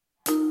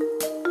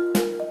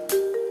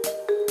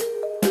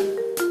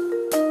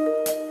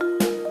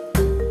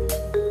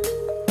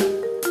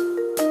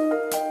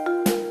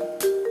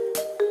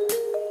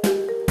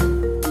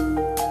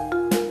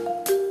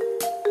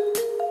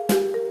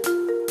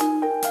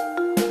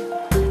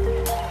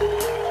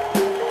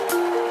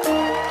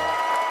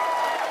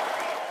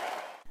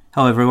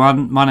Hello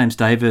everyone, my name's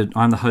David.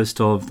 I'm the host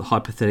of the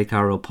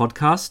Hypothetical RL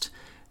podcast.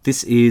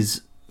 This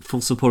is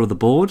full support of the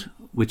board,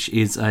 which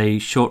is a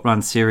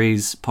short-run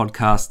series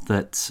podcast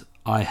that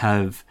I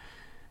have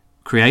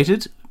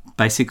created,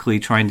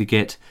 basically trying to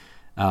get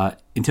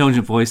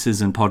intelligent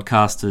voices and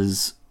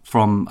podcasters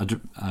from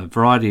a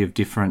variety of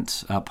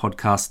different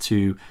podcasts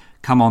to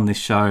come on this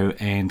show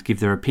and give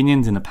their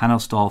opinions in a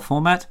panel-style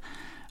format.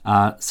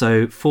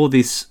 So for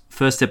this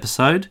first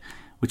episode,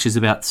 which is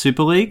about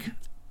Super League,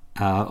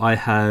 I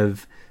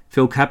have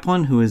Phil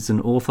Kaplan, who is an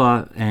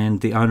author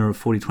and the owner of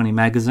 4020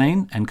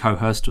 magazine and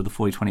co-host of the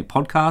 4020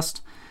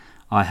 podcast.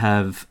 I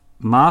have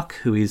Mark,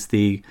 who is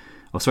I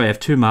have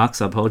two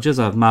Marks, I apologize.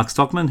 I have Mark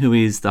Stockman, who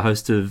is the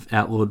host of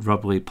Outlawed RL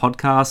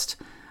podcast.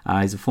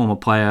 He's a former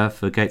player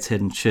for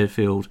Gateshead and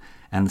Sheffield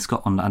and the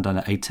Scotland under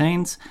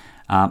 18s.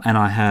 And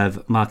I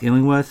have Mark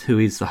Illingworth, who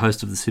is the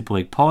host of the Super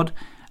League pod.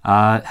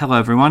 Hello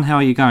everyone, how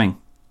are you going?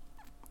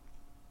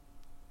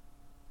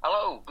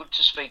 Hello, good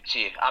to speak to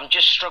you. I'm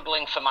just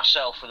struggling for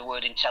myself with the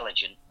word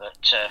intelligent, but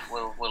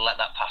we'll let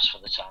that pass for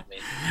the time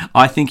being.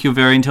 I think you're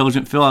very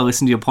intelligent, Phil. I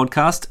listen to your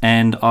podcast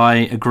and I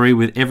agree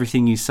with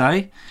everything you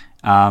say.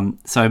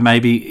 So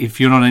maybe if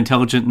you're not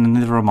intelligent,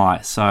 neither am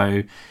I.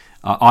 So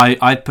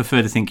I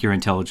prefer to think you're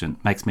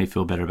intelligent. Makes me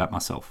feel better about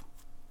myself.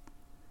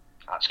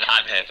 I'm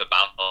here for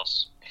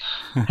balance.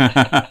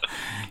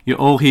 You're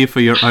all here for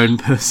your own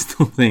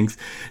personal things.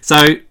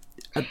 So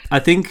I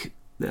think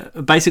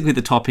basically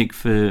the topic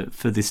for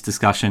this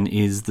discussion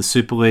is the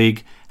Super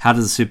League. How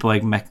does the Super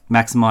League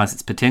maximise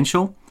its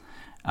potential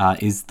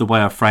is the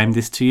way I framed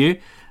this to you.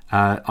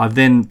 I've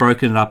then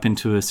broken it up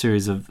into a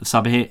series of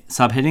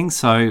subheadings.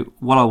 So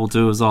what I will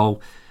do is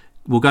we'll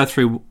go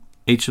through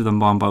each of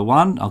them one by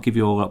one. I'll give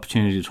you all the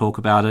opportunity to talk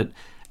about it,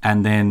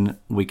 and then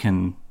we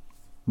can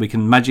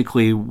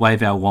magically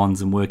wave our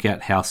wands and work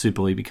out how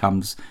Super League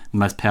becomes the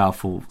most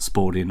powerful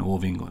sport in all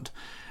of England.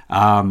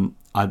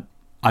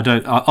 I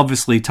don't,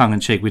 obviously,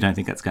 tongue-in-cheek, we don't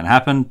think that's going to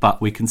happen,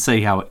 but we can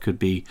see how it could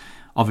be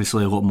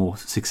obviously a lot more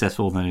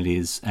successful than it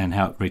is and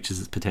how it reaches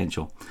its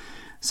potential.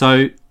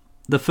 So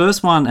the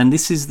first one, and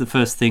this is the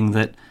first thing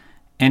that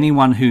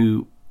anyone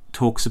who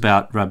talks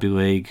about rugby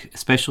league,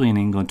 especially in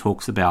England,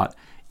 talks about,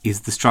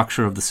 is the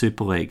structure of the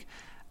Super League.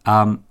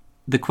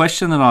 The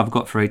question that I've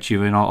got for each of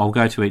you, and I'll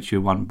go to each of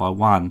you one by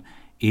one,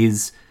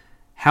 is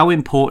how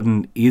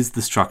important is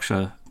the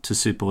structure to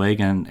Super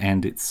League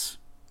and its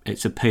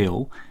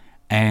appeal?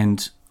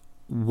 And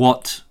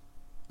what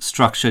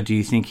structure do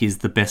you think is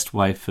the best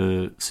way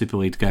for Super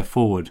League to go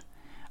forward?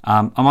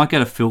 I might go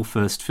to Phil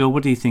first. Phil,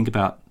 what do you think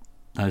about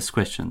those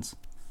questions?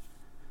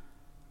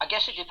 I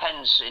guess it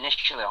depends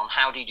initially on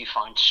how do you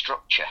define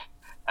structure.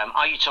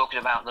 Are you talking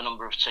about the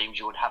number of teams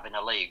you would have in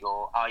a league,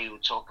 or are you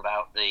talking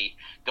about the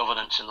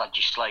governance and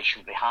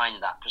legislation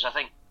behind that? Because I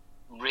think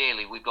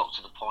really we've got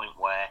to the point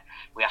where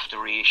we have to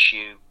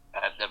reissue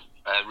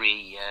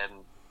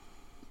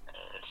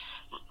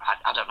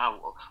I don't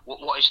know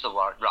what is the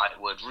right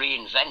word.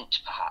 Reinvent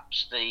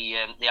perhaps the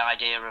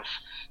idea of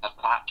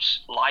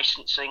perhaps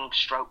licensing,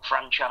 stroke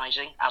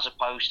franchising, as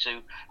opposed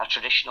to a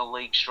traditional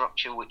league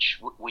structure, which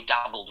we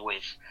dabbled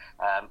with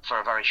for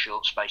a very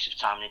short space of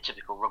time in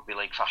typical rugby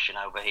league fashion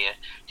over here,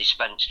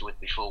 dispensed with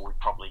before we'd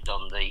probably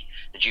done the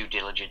due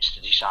diligence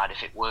to decide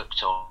if it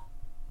worked or.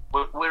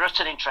 We're at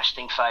an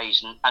interesting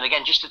phase, and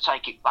again, just to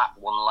take it back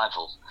one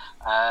level,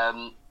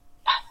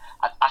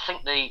 I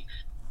think the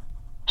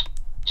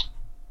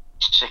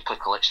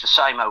cyclical. It's the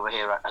same over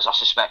here as I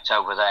suspect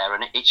over there,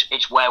 and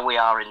it's where we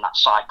are in that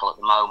cycle at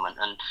the moment.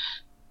 And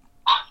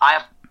I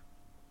have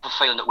the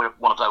feeling that we're at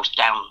one of those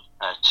down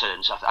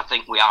turns. I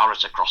think we are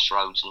at a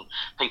crossroads, and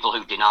people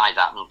who deny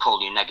that and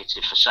call you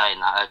negative for saying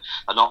that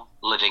are not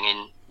living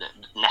in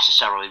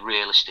necessarily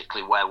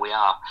realistically where we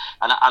are.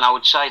 And I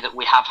would say that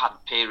we have had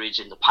periods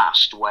in the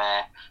past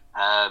where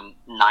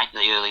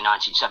the early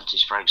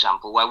 1970s, for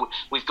example, where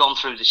we've gone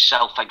through this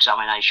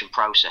self-examination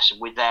process, and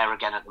we're there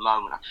again at the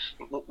moment.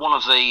 One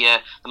of the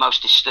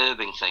most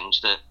disturbing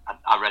things that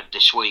I read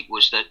this week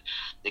was that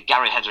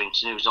Gary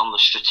Hetherington, who's on the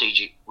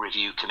Strategic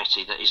Review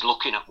Committee that is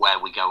looking at where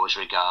we go as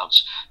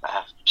regards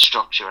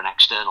structure and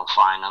external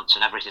finance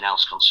and everything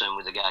else concerned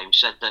with the game,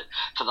 said that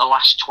for the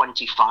last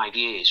 25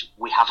 years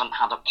we haven't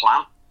had a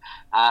plan.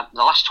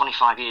 The last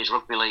 25 years,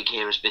 rugby league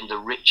here has been the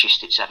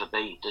richest it's ever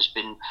been. There's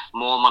been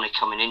more money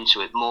coming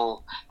into it,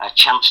 more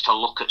chance to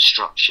look at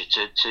structure,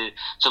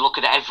 to look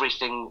at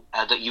everything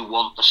that you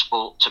want the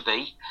sport to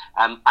be.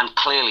 And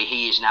clearly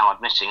he is now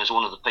admitting, as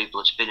one of the people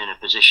that's been in a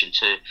position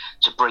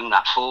to bring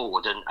that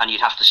forward, and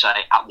you'd have to say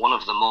at one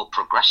of the more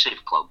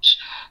progressive clubs,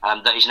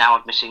 that is now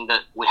admitting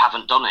that we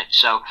haven't done it.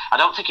 So I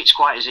don't think it's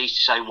quite as easy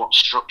to say what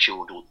structure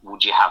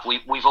would you have.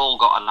 We've all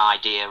got an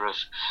idea of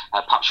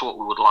perhaps what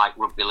we would like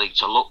rugby league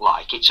to look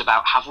like. It's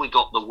about, have we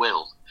got the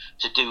will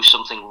to do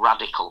something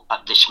radical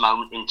at this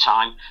moment in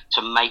time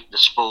to make the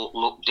sport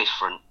look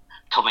different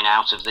coming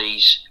out of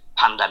these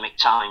pandemic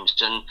times,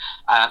 and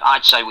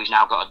I'd say we've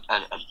now got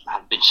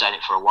I've been saying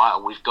it for a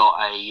while, we've got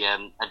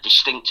a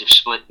distinctive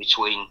split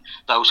between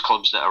those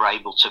clubs that are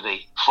able to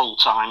be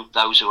full-time,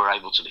 those who are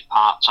able to be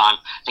part-time.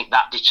 I think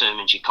that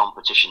determines your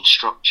competition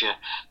structure.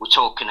 We're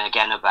talking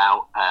again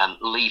about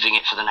leaving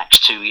it for the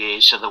next 2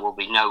 years, so there will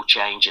be no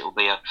change. It will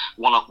be a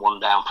one up, one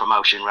down,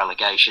 promotion,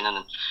 relegation,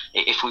 and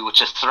if we were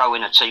to throw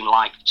in a team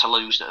like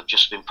Toulouse that have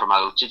just been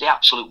promoted, the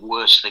absolute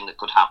worst thing that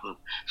could happen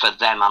for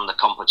them and the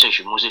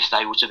competition was if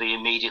they were to be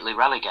immediately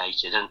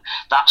relegated, and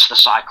that's the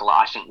cycle that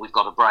I think we've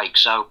got to break.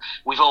 So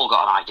we've all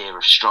got an idea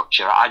of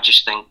structure. I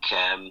just think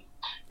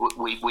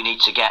we need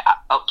to get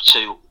up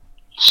to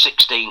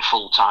 16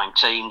 full-time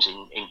teams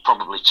in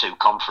probably 2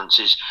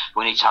 conferences.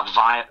 We need to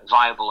have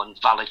viable and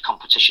valid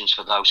competitions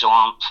for those who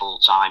aren't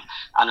full-time,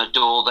 and a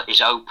door that is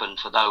open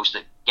for those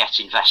that get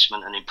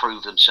investment and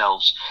improve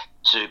themselves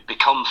to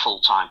become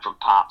full-time from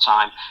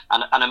part-time,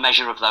 and a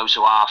measure of those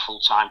who are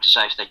full-time to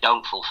say if they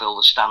don't fulfil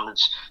the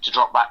standards to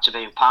drop back to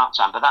being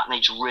part-time. But that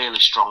needs really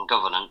strong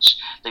governance.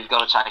 They've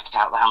got to take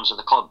out the hands of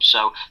the club.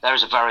 So there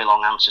is a very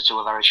long answer to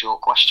a very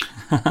short question.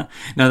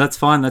 No, that's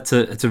fine. It's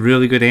a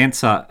really good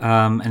answer,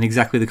 and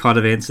exactly the kind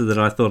of answer that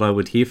I thought I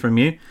would hear from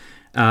you.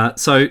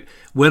 So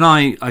when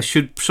I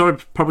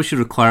probably should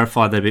have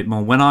clarified that a bit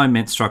more. When I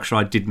meant structure,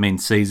 I did mean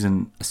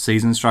a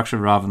season structure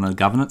rather than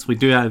governance.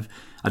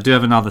 I do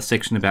have another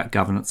section about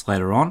governance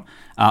later on,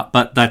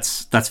 but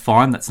that's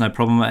fine. That's no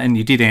problem. And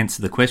you did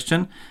answer the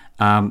question.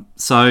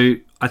 So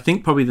I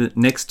think probably the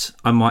next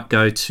I might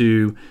go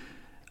to,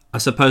 I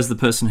suppose, the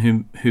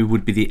person who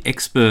would be the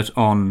expert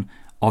on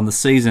the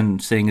season,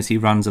 seeing as he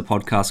runs a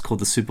podcast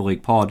called the Super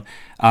League Pod.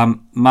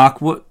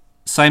 Mark, what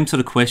same sort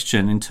of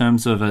question in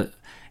terms of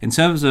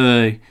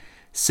a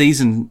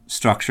season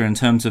structure, in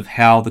terms of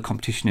how the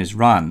competition is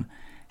run.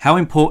 How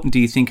important do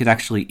you think it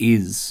actually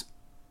is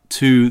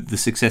to the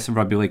success of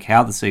rugby league,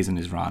 how the season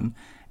is run,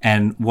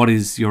 and what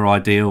is your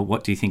ideal?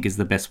 What do you think is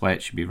the best way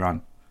it should be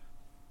run?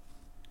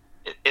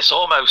 It's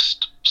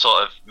almost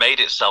sort of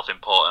made itself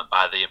important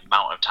by the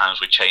amount of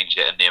times we change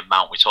it and the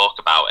amount we talk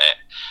about it.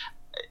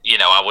 You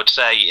know, I would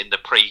say in the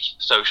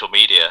pre-social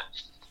media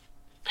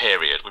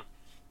period, we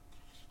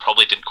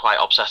probably didn't quite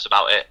obsess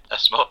about it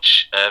as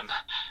much.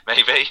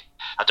 Maybe,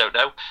 I don't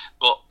know,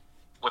 but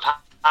we've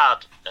had,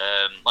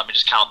 let me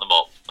just count them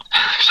up,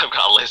 because I've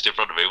got a list in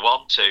front of me. 1,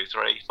 2,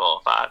 3,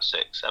 4, 5,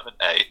 6, 7,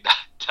 8, 9,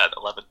 10,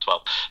 11,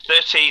 12,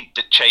 13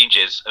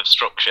 changes of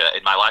structure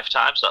in my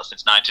lifetime. So that's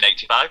since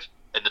 1985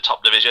 in the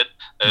top division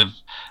of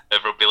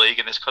rugby league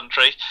in this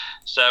country.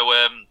 So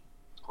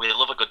we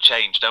love a good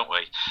change, don't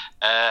we?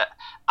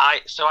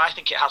 So I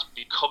think it has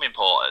become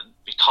important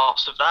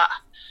because of that,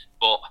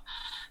 but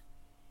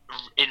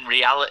in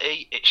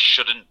reality, it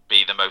shouldn't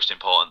be the most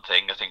important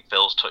thing. I think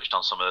Phil's touched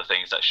on some of the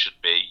things that should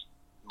be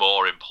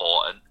more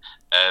important,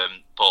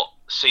 but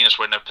seeing as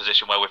we're in a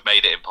position where we've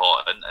made it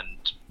important,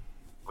 and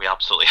we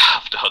absolutely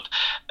have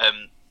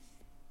done,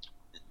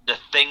 the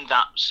thing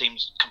that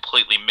seems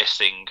completely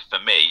missing for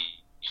me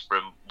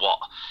from what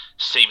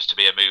seems to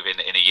be a move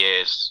in a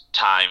year's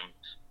time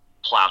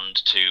planned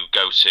to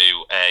go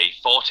to a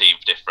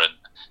 14th different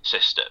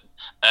system,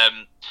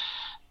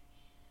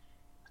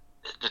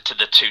 to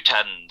the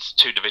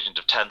two divisions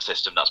of 10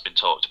 system that's been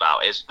talked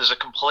about, is there's a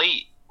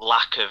complete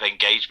lack of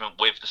engagement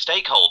with the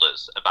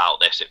stakeholders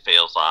about this. It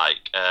feels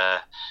like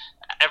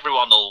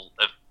everyone will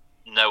have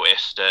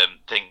noticed.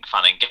 Think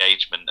fan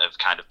engagement have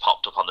kind of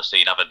popped up on the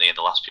scene, haven't they, in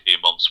the last few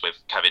months, with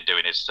Kevin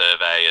doing his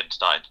survey and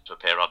starting to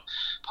appear on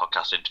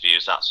podcast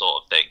interviews, that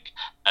sort of thing.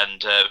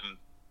 And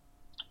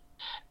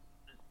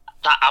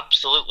that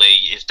absolutely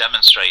is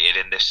demonstrated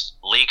in this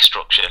league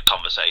structure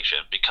conversation,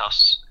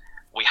 because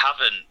we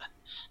haven't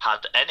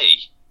had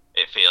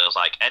it feels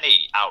like,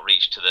 any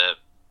outreach to the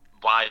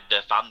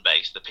wider fan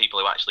base, the people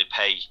who actually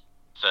pay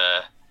for,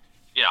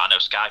 I know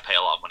Sky pay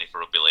a lot of money for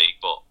rugby league,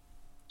 but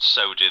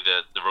so do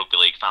the rugby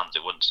league fans.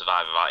 It wouldn't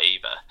survive without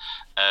either.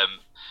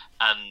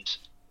 And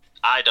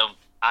I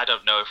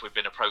don't know if we've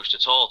been approached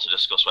at all to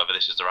discuss whether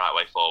this is the right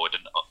way forward.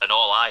 And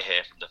all I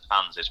hear from the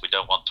fans is we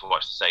don't want to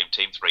watch the same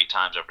team 3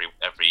 times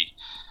every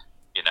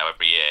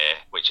year,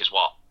 which is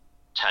what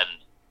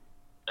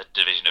a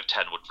division of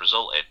 10 would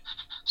result in.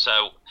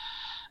 So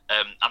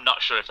I'm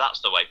not sure if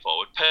that's the way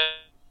forward.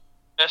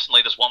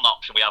 Personally, there's one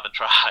option we haven't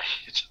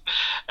tried,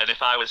 and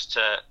if I was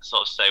to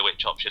sort of say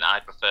which option I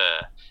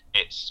prefer,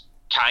 it's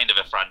kind of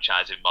a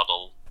franchising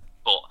model,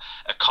 but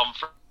a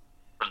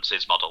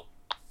conferences model,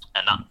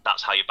 and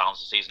that's how you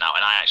balance the season out.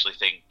 And I actually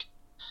think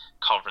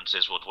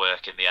conferences would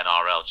work in the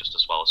NRL just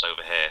as well as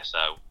over here.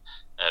 So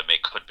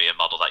it could be a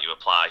model that you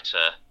apply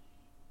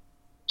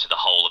to the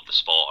whole of the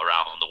sport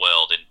around the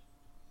world. In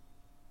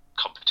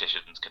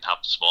competitions can have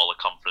smaller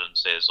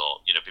conferences, or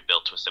be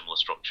built to a similar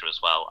structure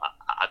as well.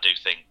 I do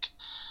think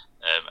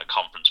a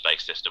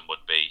conference-based system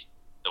would be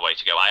the way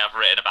to go. I have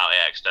written about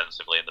it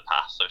extensively in the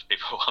past, so if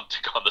people want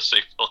to go on the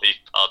Super League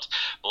Pod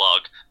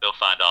blog, they'll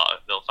find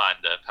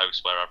a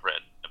post where I've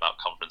written about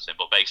conferencing.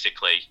 But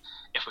basically,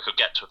 if we could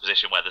get to a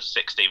position where there's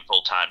 16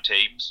 full-time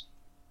teams,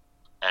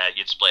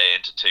 you'd split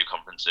it into 2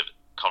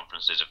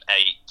 conferences of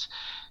 8.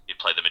 You'd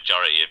play the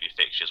majority of your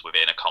fixtures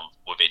within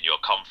your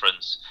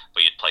conference,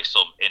 but you'd play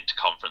some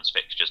inter-conference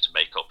fixtures to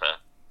make up a,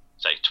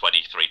 say,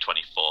 23,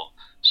 24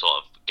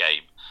 sort of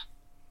game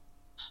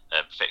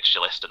fixture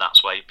list, and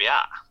that's where you'd be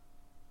at.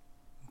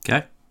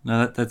 Okay,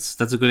 no, that's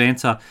a good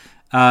answer.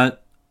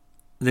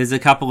 There's a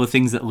couple of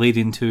things that lead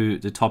into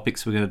the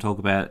topics we're going to talk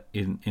about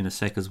in a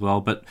sec as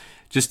well, but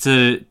just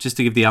to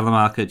give the other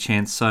Mark a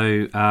chance.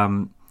 So,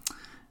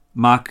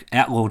 Mark,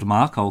 Outlawed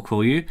Mark, I'll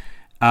call you.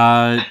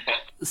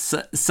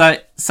 So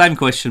same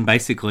question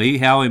basically.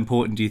 How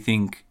important do you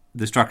think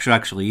the structure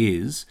actually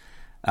is?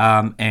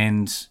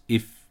 And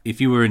if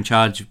you were in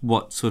charge,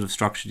 what sort of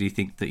structure do you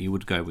think that you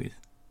would go with?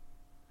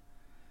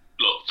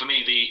 Look, for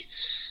me,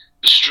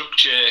 the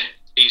structure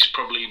is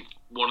probably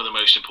one of the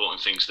most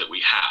important things that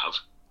we have,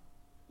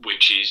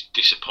 which is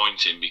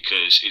disappointing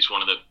because it's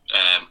one of the,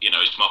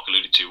 as Mark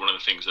alluded to, one of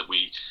the things that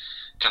we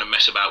kind of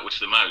mess about with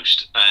the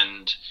most.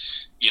 And,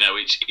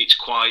 it's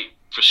quite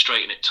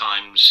frustrating at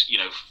times,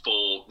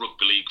 for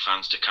rugby league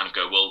fans to kind of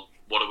go, well,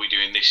 what are we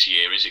doing this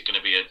year? Is it going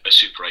to be a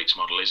Super 8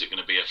 model? Is it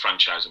going to be a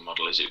franchising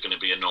model? Is it going to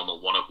be a normal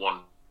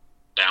one-up-one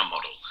down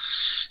model?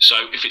 So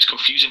if it's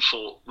confusing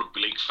for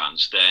rugby league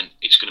fans, then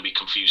it's going to be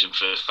confusing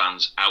for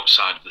fans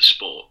outside of the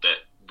sport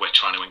that we're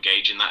trying to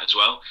engage in that as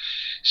well.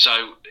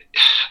 So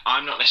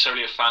I'm not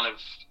necessarily a fan of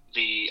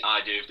the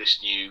idea of this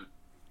new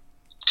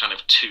kind of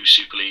 2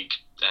 Super League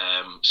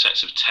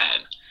sets of 10,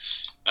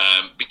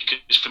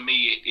 because for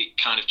me it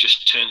kind of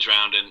just turns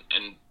around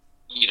and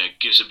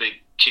gives a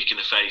big kick in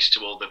the face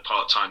to all the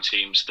part-time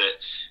teams that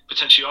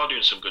potentially are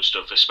doing some good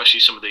stuff, especially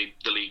some of the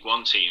League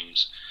One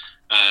teams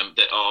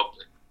that are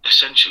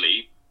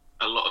essentially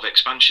a lot of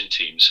expansion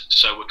teams.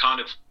 So we're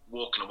kind of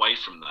walking away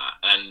from that,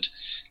 and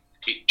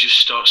it just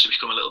starts to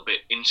become a little bit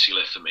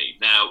insular for me.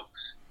 Now,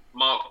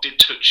 Mark did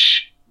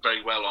touch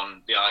very well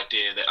on the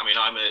idea that,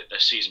 I'm a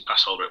season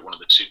pass holder at one of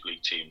the Super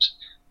League teams,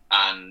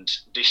 and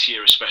this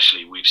year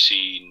especially we've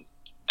seen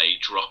a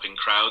drop in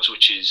crowds,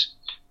 which is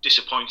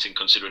disappointing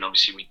considering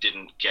obviously we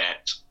didn't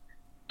get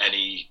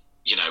any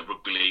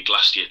rugby league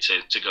last year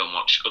to go and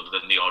watch other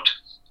than the odd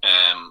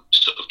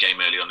sort of game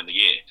early on in the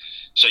year.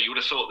 So you would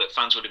have thought that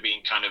fans would have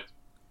been kind of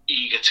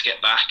eager to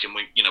get back, and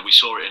we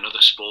saw it in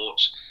other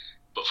sports,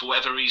 but for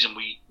whatever reason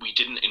we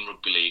didn't in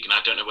rugby league. And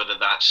I don't know whether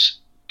that's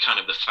kind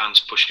of the fans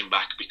pushing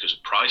back because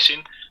of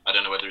pricing. I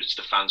don't know whether it's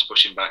the fans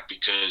pushing back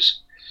because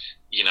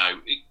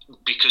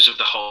because of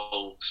the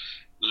whole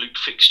loop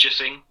fixture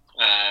thing.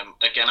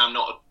 Again, I'm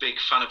not a big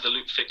fan of the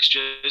loop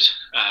fixtures.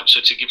 So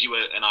to give you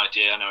an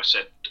idea, I know I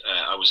said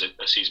I was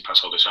a season pass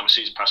holder, so I'm a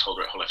season pass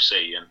holder at Hull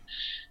FC, and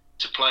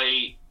to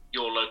play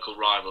your local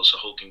rivals, so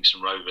Hull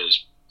Kingston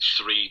Rovers,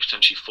 3,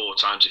 potentially 4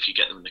 times if you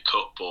get them in the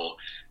cup, or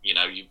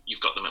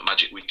you've got them at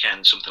Magic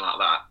Weekend, something like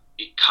that,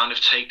 it kind of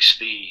takes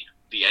the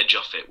edge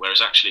off it.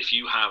 Whereas actually, if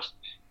you have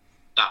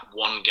that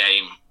one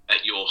game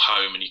at your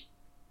home and you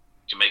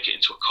can make it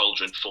into a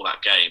cauldron for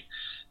that game,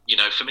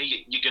 for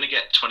me, you're going to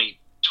get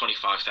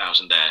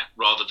 25,000 there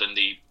rather than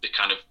the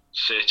kind of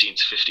 13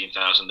 to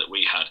 15,000 that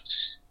we had.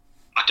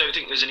 I don't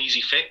think there's an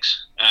easy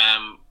fix,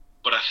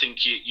 but I think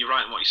you're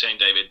right in what you're saying,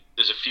 David.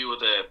 There's a few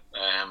other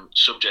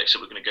subjects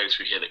that we're going to go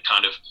through here that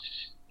kind of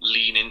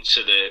lean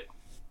into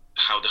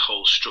how the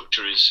whole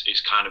structure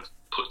is kind of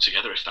put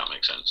together, if that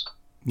makes sense.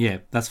 Yeah,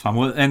 that's fine.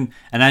 Well, and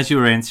as you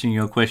were answering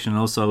your question,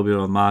 also a little bit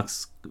on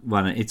Mark's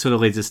one, it sort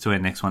of leads us to our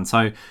next one.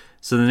 So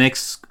the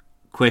next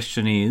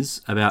question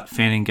is about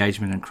fan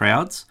engagement and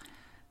crowds.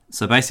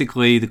 So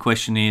basically the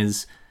question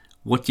is,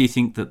 what do you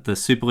think that the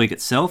Super League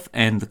itself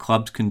and the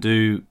clubs can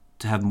do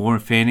to have more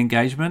fan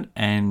engagement,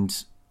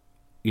 and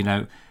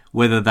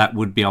whether that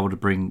would be able to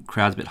bring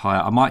crowds a bit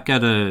higher? I might go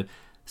to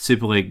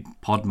Super League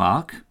pod,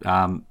 Mark,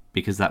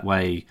 because that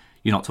way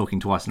you're not talking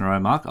twice in a row,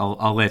 Mark.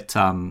 I'll let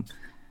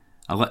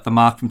the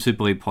Mark from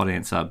Super League pod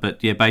answer.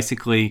 But yeah,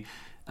 basically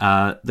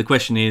the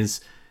question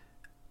is,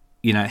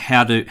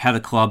 how do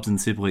clubs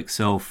and Super League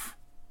itself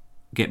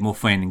get more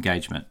fan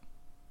engagement?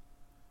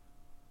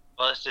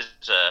 Well, this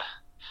is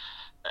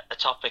a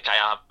topic I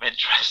am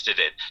interested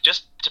in.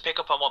 Just to pick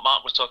up on what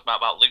Mark was talking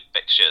about loop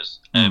fixtures,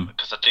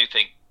 because I do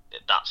think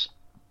that's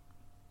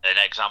an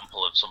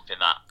example of something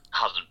that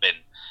hasn't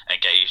been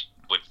engaged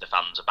with the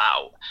fans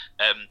about.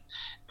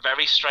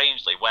 Very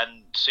strangely,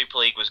 when Super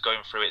League was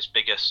going through its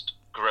biggest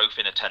growth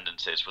in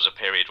attendances was a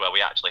period where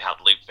we actually had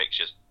loop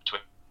fixtures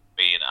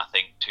between, I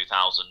think,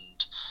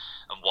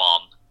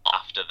 2001,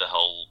 after the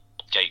whole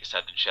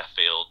Gateshead and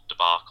Sheffield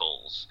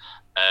debacles,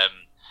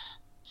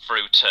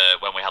 through to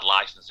when we had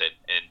licensing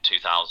in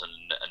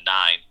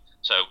 2009.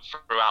 So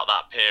throughout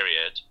that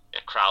period,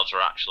 crowds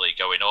were actually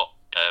going up.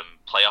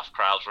 Playoff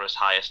crowds were as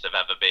highest they've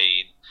ever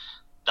been.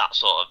 That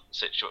sort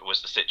of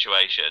was the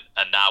situation.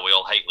 And now we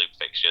all hate loop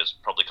fixtures,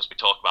 probably because we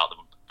talk about them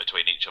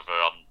between each other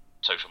on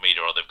social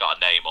media, or they've got a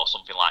name or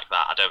something like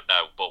that. I don't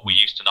know, but we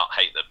used to not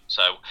hate them.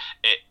 So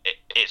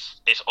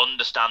it's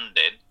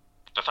understanding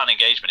for fan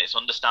engagement. It's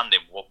understanding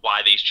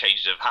why these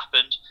changes have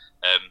happened.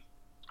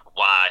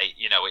 Why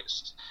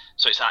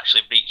it's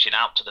actually reaching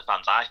out to the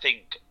fans. I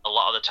think a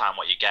lot of the time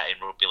what you get in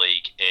rugby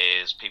league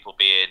is people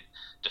being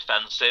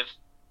defensive,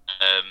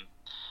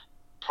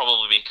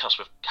 probably because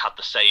we've had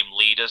the same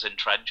leaders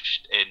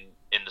entrenched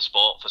in the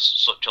sport for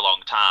such a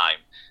long time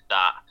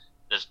that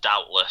there's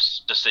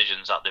doubtless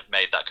decisions that they've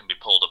made that can be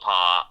pulled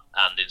apart,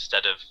 and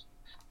instead of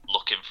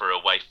looking for a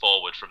way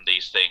forward from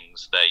these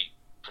things, they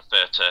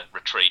prefer to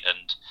retreat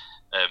and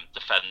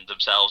defend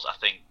themselves. I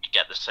think you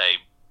get the same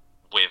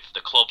with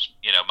the clubs.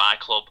 You know, my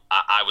club,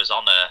 I was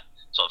on a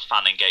sort of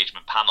fan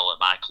engagement panel at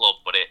my club,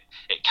 but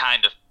it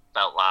kind of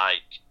felt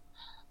like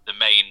the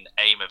main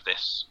aim of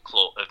this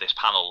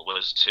panel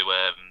was to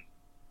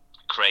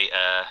create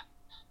a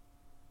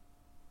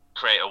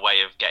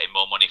way of getting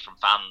more money from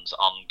fans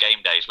on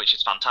game days, which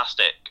is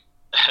fantastic.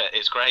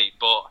 It's great,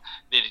 but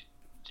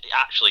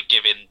actually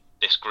giving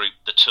this group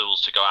the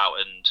tools to go out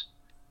and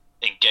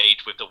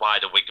engage with the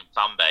wider Wigan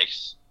fan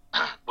base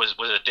was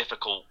a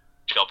difficult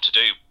job to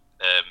do,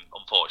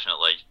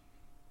 unfortunately.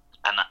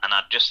 And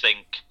I just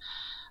think,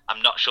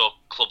 I'm not sure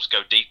clubs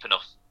go deep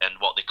enough, and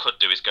what they could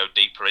do is go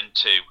deeper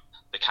into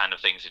the kind of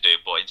things they do,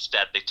 but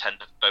instead they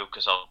tend to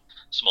focus on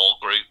small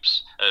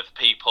groups of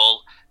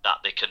people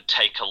that they can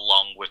take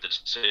along with the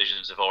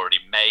decisions they've already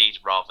made,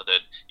 rather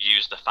than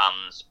use the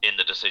fans in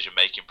the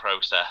decision-making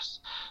process.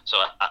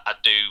 So I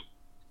do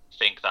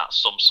think that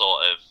some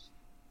sort of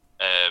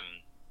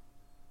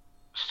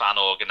fan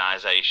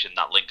organisation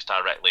that links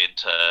directly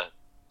into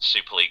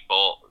Super League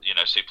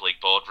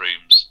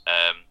boardrooms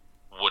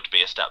would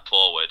be a step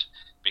forward.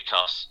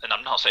 Because, and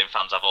I'm not saying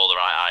fans have all the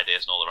right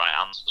ideas and all the right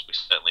answers, we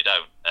certainly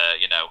don't.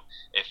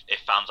 If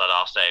fans had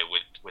our say,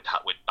 we'd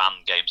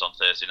ban games on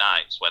Thursday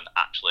nights, when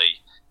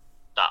actually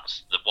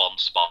that's the one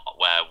spot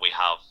where we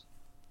have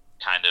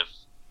kind of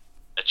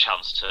a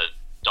chance to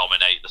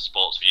dominate the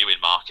sports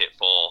viewing market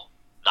for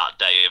that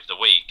day of the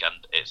week,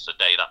 and it's a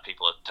day that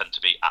people tend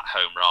to be at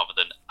home rather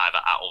than either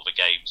at other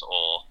games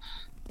or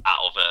at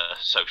other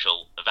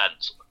social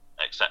events,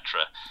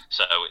 etc.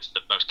 So it's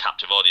the most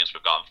captive audience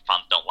we've got, and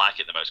fans don't like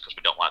it the most because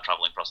we don't like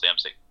travelling across the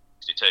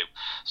M62.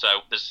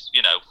 So there's,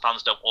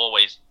 fans don't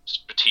always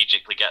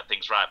strategically get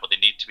things right, but they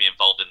need to be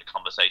involved in the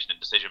conversation and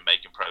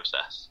decision-making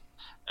process.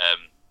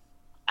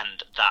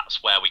 And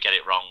that's where we get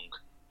it wrong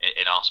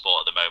in our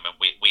sport at the moment.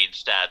 We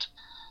instead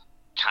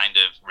kind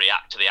of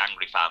react to the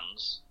angry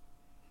fans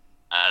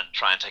and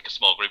try and take a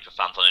small group of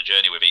fans on a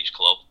journey with each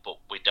club, but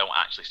we don't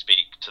actually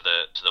speak to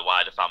the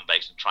wider fan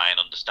base and try and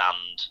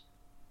understand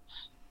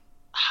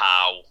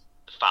how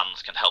the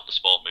fans can help the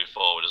sport move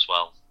forward as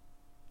well.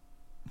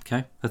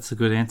 Okay, that's a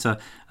good answer.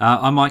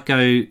 I might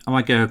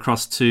go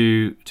across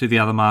to the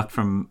other Mark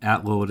from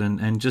Outlawed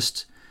and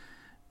just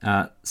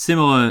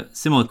similar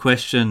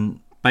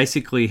question.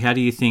 Basically, how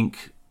do you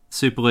think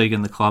Super League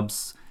and the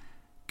clubs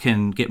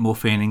can get more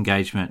fan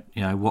engagement?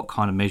 What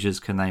kind of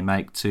measures can they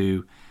make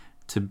to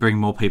bring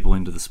more people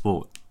into the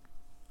sport?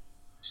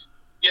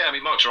 Yeah, I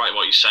mean, Mark's right in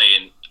what he's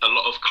saying. A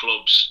lot of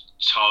clubs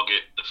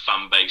target the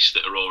fan base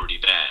that are already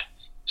there.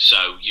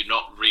 So you're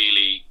not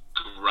really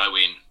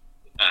growing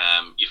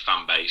your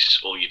fan base.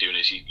 All you're doing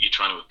is you're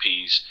trying to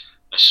appease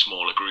a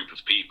smaller group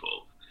of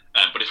people.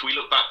 But if we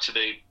look back to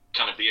the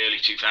kind of the early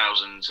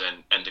 2000s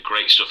and the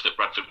great stuff that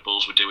Bradford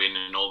Bulls were doing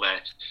and all their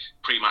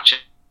pre-match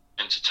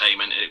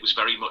entertainment, it was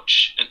very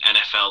much an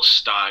NFL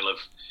style of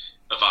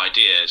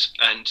ideas.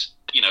 And,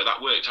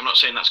 that worked. I'm not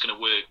saying that's going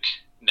to work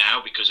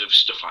now because of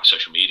stuff like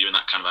social media and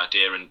that kind of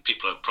idea, and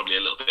people are probably a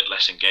little bit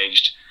less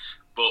engaged.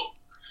 But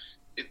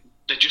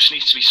there just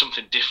needs to be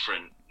something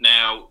different.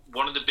 Now,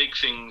 one of the big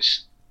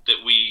things that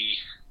we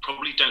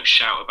probably don't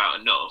shout about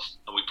enough,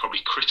 and we probably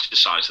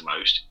criticise the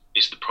most,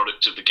 is the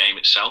product of the game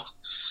itself.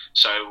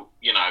 So,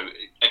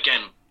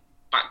 again,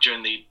 back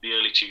during the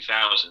early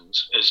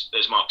 2000s,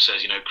 as Mark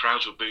says,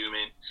 crowds were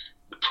booming,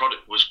 the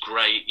product was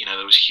great,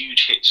 there was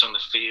huge hits on the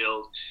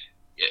field,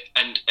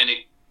 and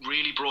it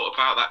really brought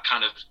about that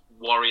kind of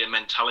warrior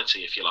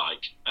mentality, if you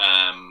like.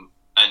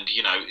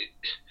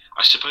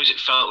 I suppose it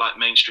felt like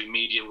mainstream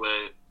media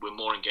were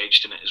more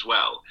engaged in it as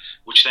well,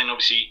 which then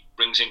obviously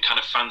brings in kind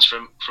of fans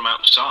from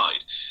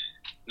outside.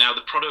 Now,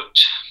 the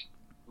product,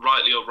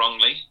 rightly or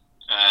wrongly,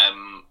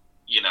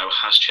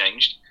 has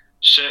changed.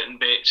 Certain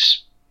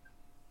bits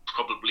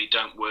probably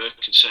don't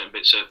work, and certain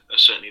bits are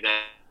certainly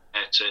there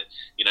to,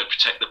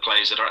 protect the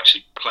players that are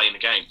actually playing the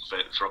game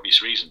for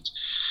obvious reasons.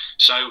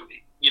 So,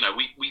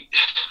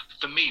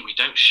 for me, we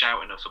don't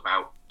shout enough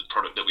about the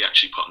product that we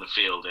actually put on the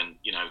field and,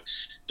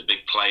 the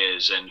big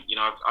players. And,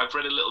 I've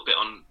read a little bit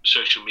on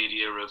social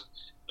media of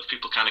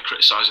people kind of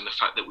criticising the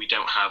fact that we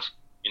don't have,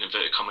 in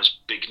inverted commas,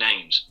 big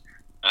names.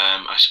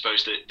 I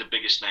suppose that the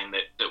biggest name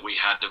that we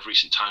had of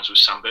recent times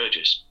was Sam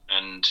Burgess.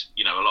 And,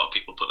 a lot of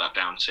people put that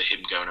down to him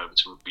going over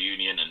to Rugby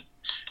Union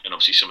and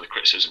obviously some of the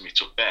criticism he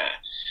took there.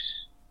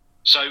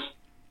 So,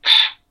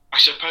 I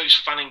suppose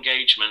fan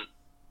engagement,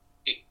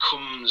 it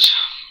comes...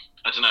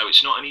 I don't know,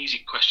 it's not an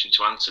easy question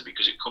to answer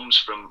because it comes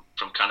from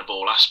kind of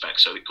all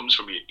aspects. So it comes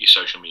from your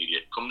social media,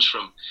 it comes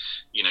from,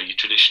 your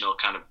traditional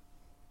kind of,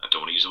 I don't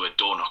want to use the word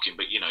door knocking,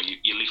 but, you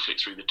leaflet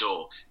through the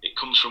door. It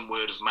comes from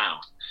word of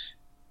mouth.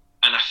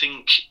 And I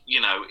think,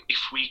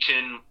 if we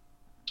can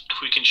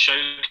if we can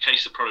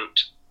showcase the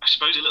product, I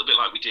suppose a little bit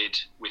like we did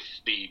with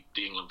the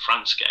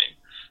England-France game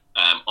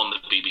on the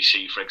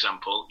BBC, for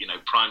example,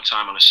 prime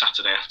time on a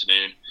Saturday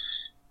afternoon.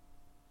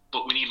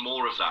 But we need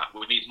more of that.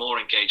 We need more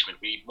engagement.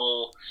 We need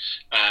more,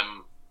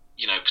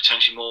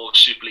 potentially more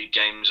Super League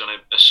games on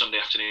a Sunday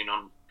afternoon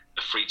on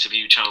a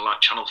free-to-view channel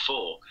like Channel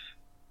 4.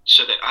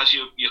 So that as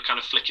you're kind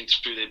of flicking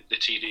through the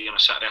TV on a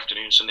Saturday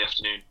afternoon, Sunday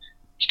afternoon,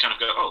 you kind of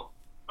go, oh,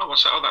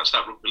 what's that? Oh, that's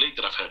that rugby league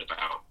that I've heard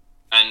about.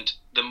 And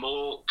the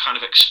more kind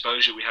of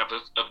exposure we have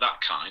of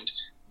that kind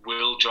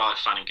will drive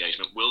fan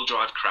engagement, will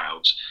drive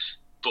crowds.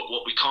 But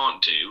what we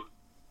can't do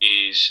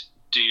is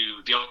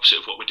do the opposite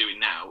of what we're doing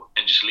now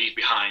and just leave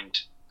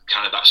behind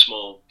kind of that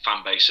small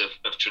fan base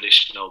of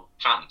traditional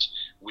fans.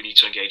 We need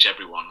to engage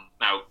everyone.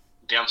 Now,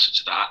 the answer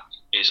to that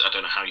is I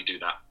don't know how you do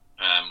that.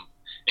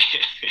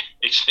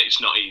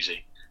 It's not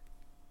easy.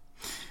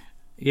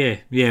 Yeah.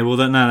 Well,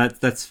 no,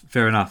 that's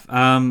fair enough.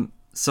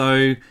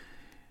 So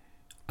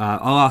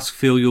I'll ask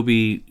Phil.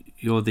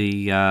 You're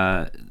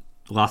the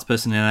last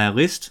person in our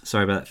list.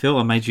 Sorry about that, Phil.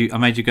 I made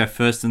you go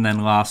first and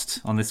then last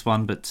on this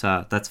one, but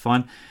that's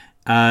fine.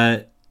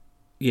 So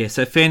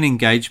fan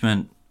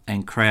engagement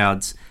and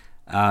crowds.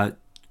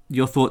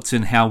 Your thoughts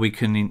on how we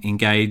can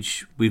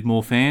engage with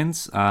more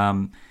fans,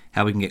 how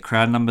we can get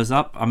crowd numbers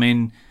up. I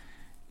mean,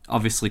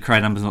 obviously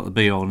crowd numbers are not the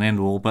be-all and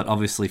end-all, but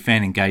obviously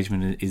fan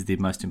engagement is the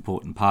most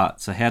important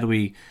part. So how do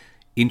we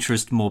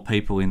interest more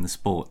people in the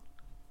sport?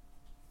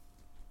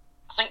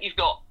 I think you've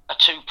got a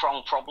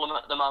two-pronged problem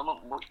at the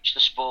moment, which the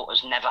sport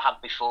has never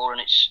had before,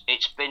 and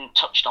it's been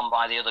touched on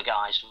by the other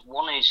guys.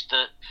 One is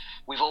that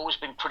we've always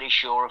been pretty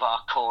sure of our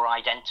core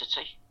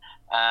identity,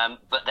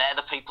 but they're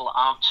the people that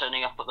aren't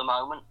turning up at the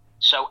moment.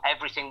 So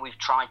everything we've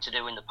tried to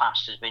do in the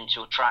past has been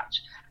to attract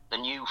the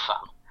new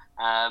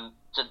fan.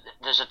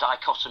 There's a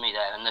dichotomy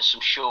there, and there's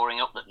some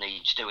shoring up that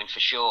needs doing for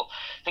sure.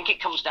 I think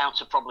it comes down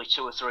to probably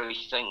two or three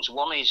things.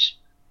 One is,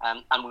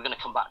 and we're going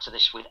to come back to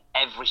this with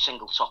every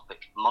single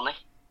topic, money.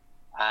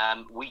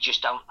 We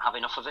just don't have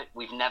enough of it.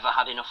 We've never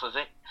had enough of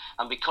it.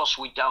 And because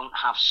we don't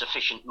have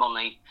sufficient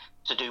money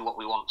to do what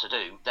we want to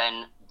do,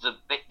 then the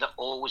bit that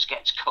always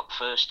gets cut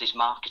first is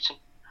marketing.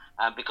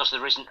 Because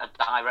there isn't a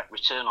direct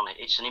return on it.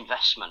 It's an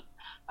investment.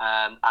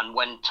 And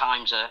when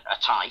times are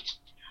tight,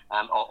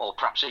 or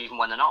perhaps even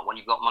when they're not, when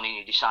you've got money and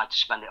you decide to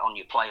spend it on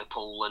your player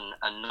pool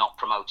and not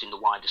promoting the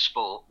wider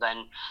sport,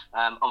 then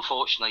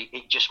unfortunately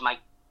it just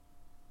makes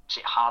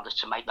it harder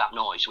to make that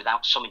noise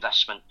without some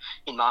investment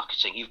in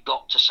marketing. You've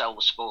got to sell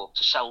the sport.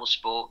 To sell the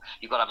sport,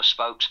 you've got to have a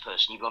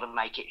spokesperson. You've got to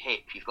make it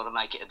hip. You've got to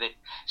make it a bit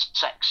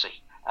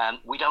sexy.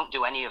 We don't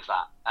do any of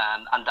that.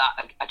 And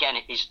that, again,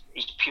 is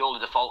purely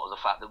the fault of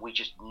the fact that we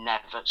just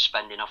never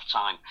spend enough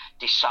time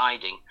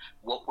deciding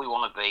what we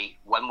want to be,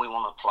 when we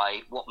want to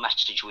play, what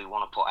message we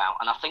want to put out.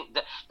 And I think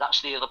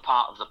that's the other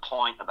part of the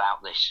point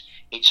about this.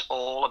 It's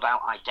all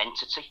about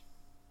identity.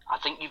 I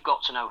think you've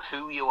got to know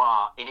who you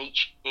are in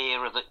each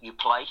era that you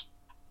play,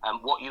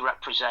 what you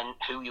represent,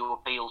 who you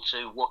appeal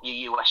to, what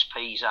your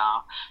USPs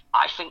are.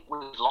 I think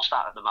we've lost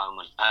that at the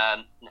moment.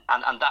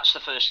 And that's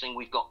the first thing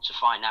we've got to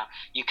find out.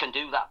 You can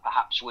do that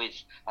perhaps with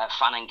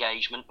fan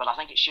engagement, but I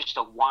think it's just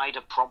a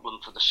wider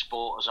problem for the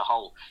sport as a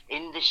whole.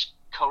 In this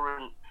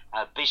current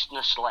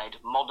business-led,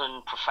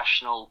 modern,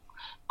 professional,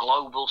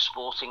 global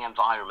sporting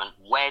environment,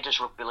 where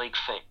does rugby league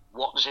fit?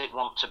 What does it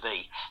want to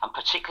be? And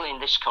particularly in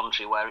this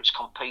country where it's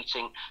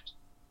competing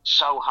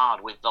so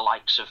hard with the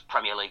likes of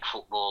Premier League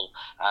football,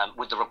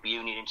 with the rugby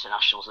union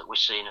internationals that we're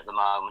seeing at the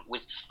moment,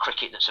 with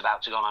cricket that's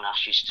about to go on an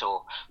Ashes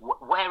tour.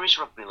 Where is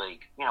rugby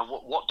league?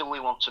 What do we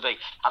want to be?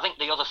 I think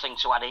the other thing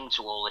to add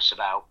into all this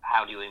about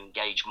how do you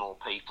engage more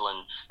people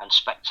and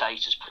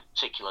spectators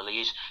particularly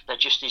is there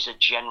just is a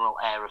general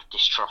air of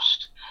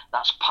distrust.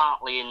 That's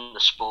partly in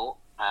the sport,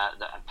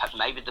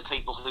 maybe the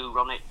people who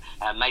run it,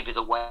 maybe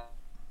the way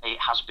it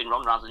has been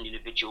run rather than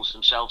individuals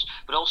themselves,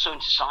 but also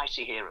in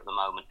society here at the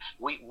moment.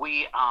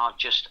 We are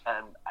just,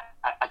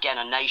 again,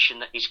 a nation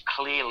that is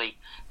clearly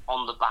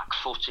on the back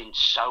foot in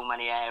so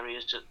many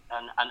areas,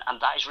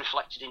 and that is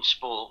reflected in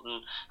sport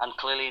and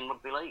clearly in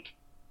rugby league.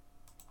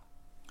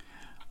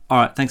 All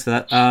right, thanks for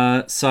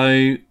that.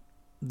 So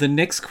the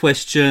next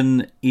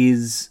question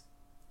is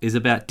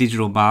about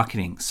digital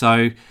marketing.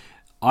 So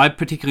I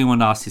particularly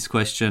want to ask this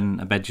question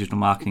about digital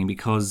marketing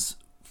because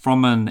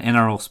from an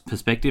NRL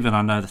perspective, and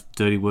I know the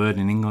dirty word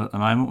in England at the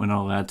moment, we're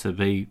not allowed to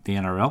be the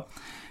NRL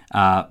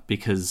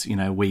because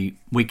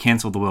we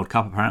cancelled the World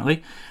Cup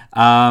apparently,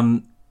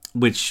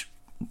 which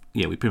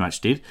we pretty much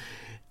did.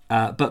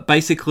 But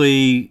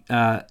basically,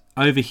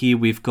 over here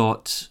we've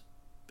got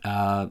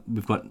an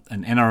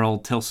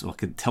NRL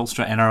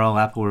Telstra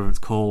NRL app, or whatever it's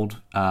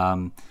called.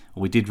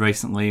 We did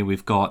recently.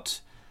 We've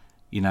got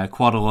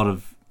quite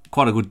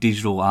a good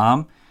digital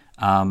arm,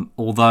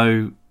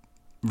 although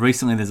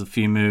recently there's a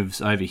few moves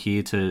over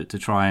here to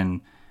try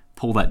and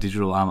pull that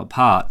digital arm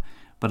apart.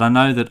 But I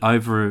know that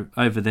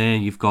over there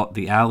you've got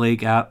the Our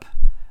League app.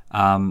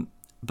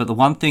 But the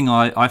one thing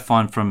I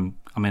find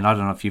I don't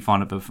know if you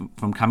find it, but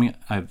from coming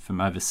from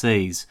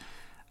overseas,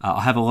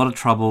 I have a lot of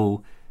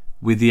trouble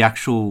with the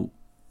actual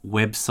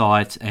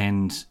website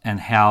and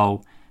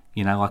how,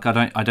 like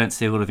I don't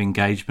see a lot of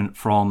engagement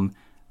from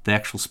the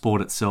actual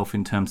sport itself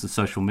in terms of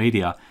social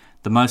media.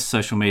 The most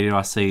social media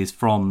I see is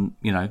from,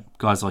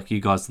 guys like you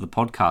guys are the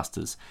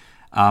podcasters.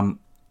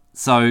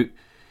 So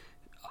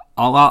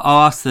I'll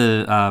ask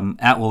the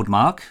Outlawed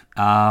Mark.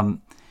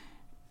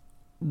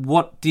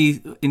 What do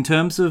you, in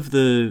terms of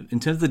the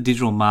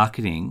digital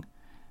marketing,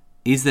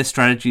 is there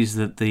strategies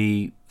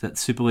that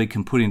Super League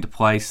can put into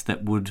place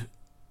that would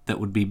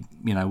be,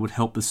 would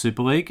help the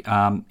Super League?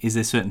 Is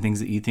there certain things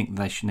that you think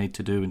they should need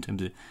to do in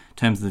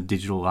terms of the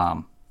digital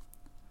arm?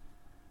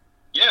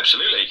 Yeah,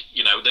 absolutely.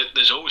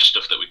 There's always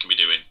stuff that we can be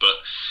doing, but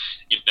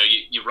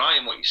you're right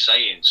in what you're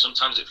saying.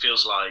 Sometimes it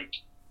feels like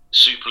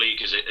Super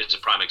League is a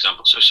prime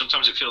example. So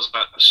sometimes it feels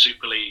like the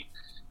Super League,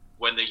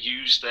 when they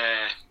use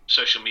their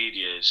social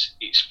medias,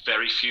 it's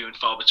very few and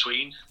far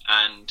between.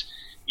 And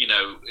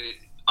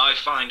I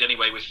find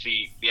anyway with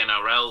the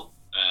NRL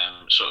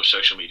sort of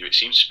social media, it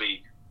seems to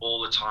be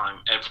all the time,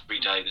 every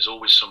day. There's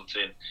always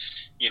something.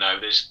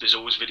 There's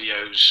always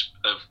videos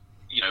of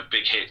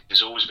big hit.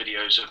 There's always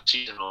videos of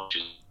season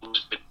launches.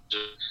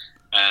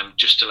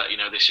 Just to let you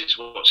know, this is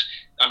what.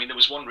 I mean, there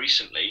was one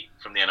recently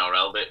from the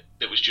NRL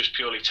that was just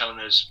purely telling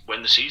us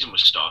when the season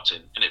was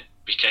starting, and it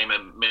became a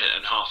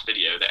 1.5-minute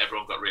video that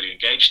everyone got really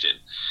engaged in.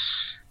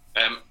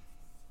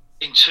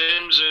 In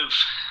terms of,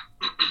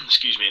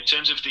 in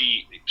terms of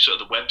the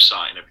sort of the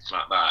website and everything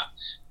like that,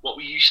 what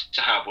we used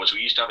to have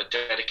a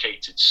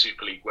dedicated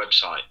Super League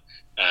website,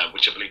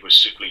 which I believe was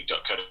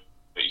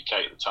superleague.co.uk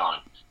at the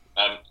time.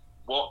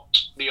 What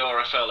the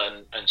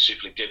RFL and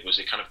Super League did was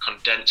they kind of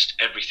condensed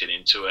everything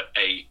into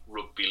a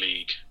rugby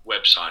league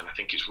website. I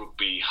think it's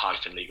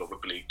rugby-league or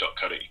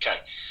rugbyleague.co.uk,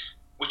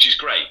 which is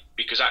great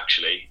because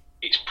actually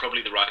it's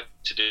probably the right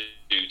to do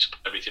to put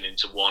everything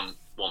into one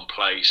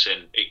place,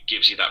 and it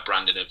gives you that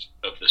branding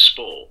of the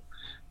sport.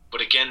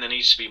 But again, there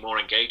needs to be more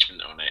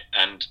engagement on it,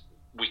 and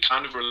we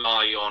kind of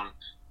rely on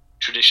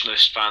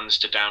traditionalist fans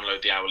to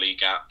download the Our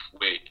League app,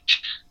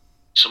 which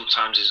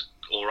sometimes is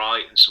all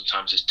right and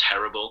sometimes is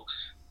terrible.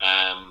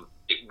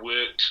 It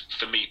worked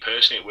for me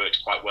personally. It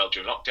worked quite well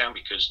during lockdown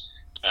because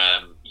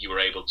you were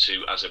able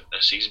to, as a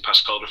season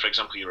pass holder, for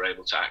example, you were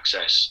able to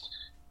access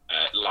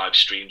live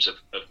streams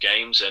of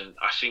games, and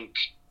I think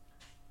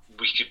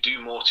we could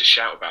do more to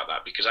shout about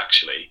that because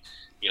actually,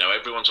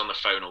 everyone's on the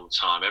phone all the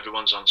time.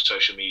 Everyone's on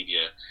social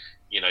media.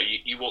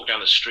 You walk down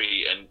the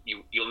street and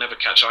you'll never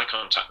catch eye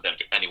contact with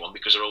anyone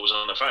because they're always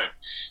on the phone.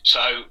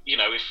 So,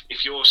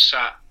 if you're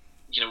sat,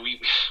 we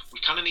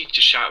kind of need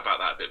to shout about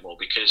that a bit more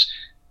because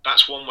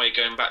that's one way,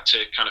 going back to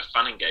kind of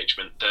fan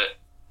engagement, that,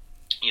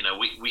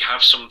 we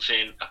have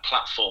something, a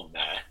platform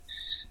there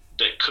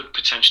that could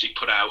potentially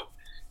put out,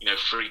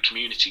 free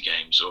community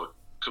games, or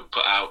could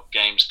put out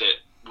games that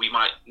we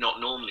might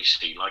not normally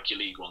see, like your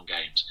League One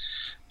games.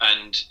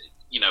 And,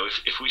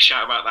 if we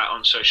shout about that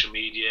on social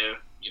media,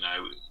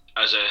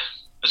 as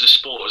a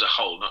sport as a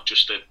whole, not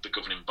just the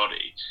governing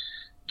body,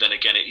 then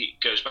again, it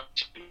goes back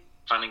to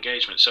fan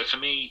engagement. So for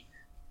me,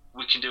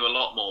 we can do a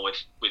lot more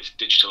with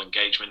digital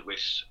engagement,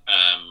 with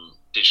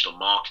digital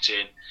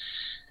marketing,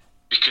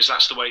 because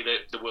that's the way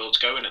that the world's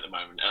going at the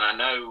moment. And I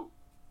know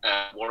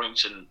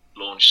Warrington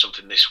launched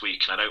something this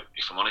week, and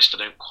if I'm honest, I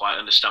don't quite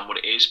understand what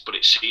it is, but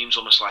it seems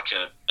almost like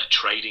a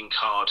trading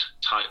card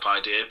type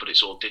idea, but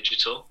it's all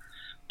digital.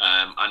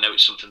 I know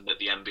it's something that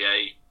the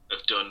NBA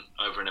have done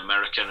over in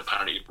America, and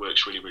apparently it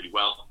works really, really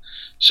well.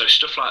 So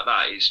stuff like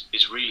that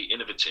is really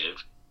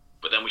innovative,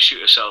 but then we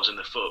shoot ourselves in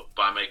the foot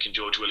by making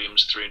George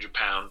Williams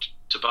 £300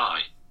 to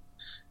buy.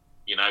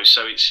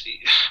 So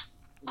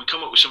we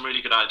come up with some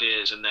really good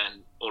ideas, and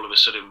then all of a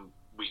sudden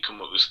we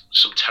come up with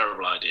some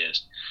terrible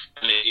ideas.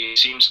 And it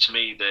seems to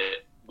me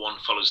that one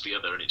follows the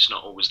other, and it's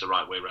not always the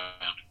right way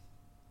around.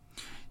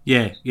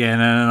 Yeah,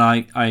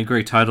 and I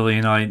agree totally,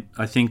 and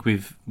I think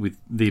with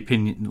the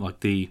opinion,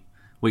 like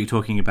what you're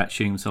talking about,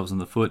 shooting themselves in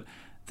the foot,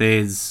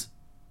 there's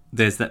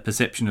that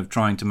perception of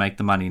trying to make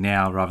the money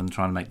now rather than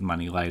trying to make the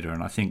money later,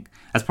 and I think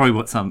that's probably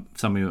what some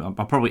of you, I'm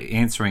probably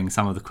answering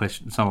some of the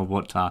questions, some of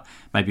what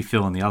maybe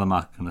Phil and the other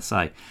Mark are going to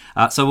say.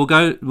 So we'll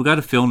go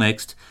to Phil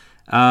next.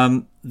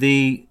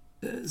 The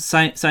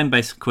same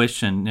basic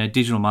question,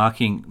 digital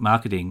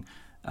marketing.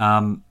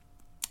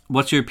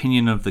 What's your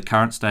opinion of the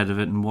current state of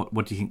it, and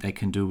what do you think they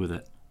can do with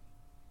it?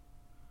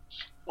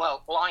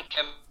 Well, like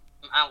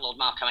Outlawed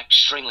Mark, I'm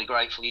extremely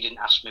grateful you didn't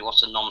ask me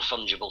what a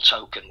non-fungible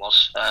token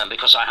was,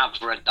 because I have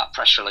read that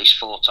press release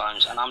 4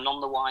 times and I'm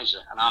none the wiser,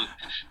 and I'm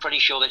pretty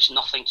sure that it's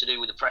nothing to do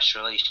with the press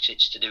release,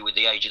 it's to do with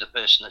the age of the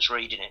person that's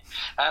reading it.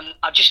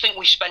 I just think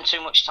we spend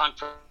too much time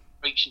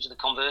preaching to the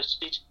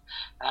converted.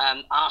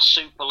 Our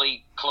Super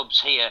League clubs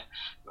here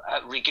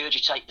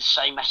regurgitate the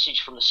same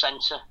message from the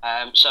centre.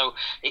 So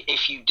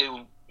if you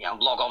do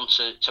log on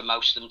to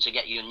most of them to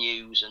get your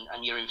news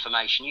and your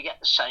information, you get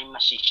the same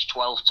message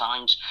 12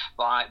 times,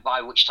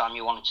 by which time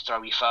you wanted to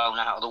throw your phone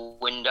out of the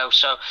window.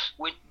 So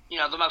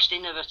the most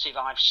innovative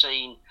I've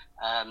seen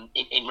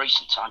in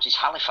recent times is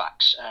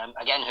Halifax,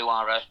 again, who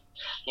are a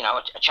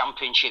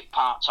championship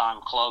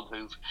part-time club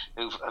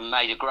who've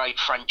made a great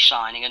French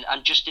signing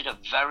and just did a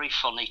very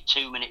funny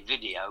 2-minute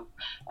video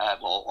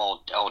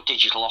or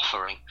digital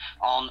offering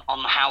on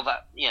how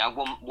that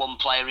one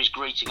player is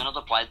greeting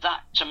another player.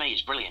 That to me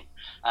is brilliant.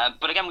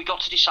 But again, we've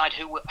got to decide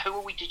who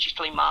are we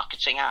digitally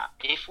marketing at.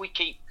 If we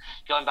keep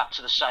going back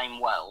to the same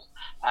well,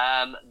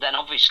 then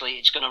obviously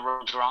it's going to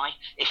run dry.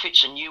 If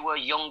it's a newer,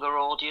 younger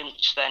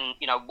audience, then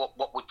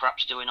what we're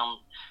perhaps doing on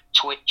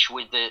Twitch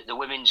with the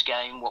women's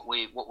game, what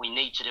we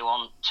need to do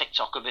on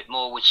TikTok a bit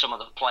more with some of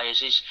the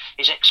players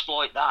is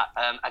exploit that.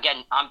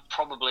 Again, I'm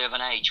probably of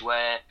an age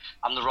where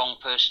I'm the wrong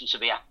person to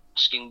be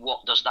asking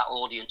what does that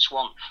audience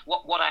want.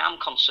 What I am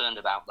concerned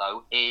about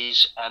though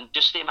is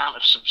just the amount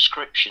of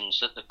subscriptions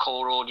that the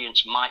core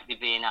audience might be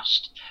being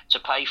asked to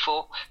pay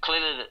for.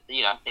 Clearly,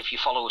 if you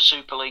follow a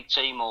Super League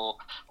team or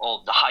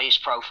the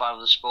highest profile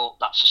of the sport,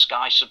 that's a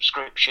Sky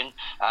subscription.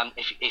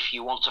 If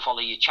you want to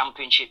follow your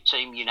championship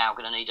team, you're now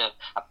going to need a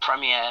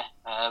Premier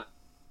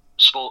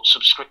sports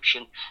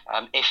subscription.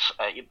 If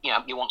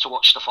you want to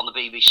watch stuff on the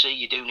BBC,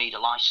 you do need a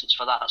license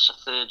for that. That's a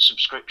third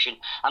subscription.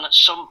 And at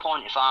some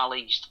point, if our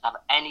leagues have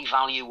any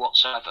value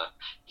whatsoever,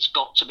 it's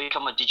got to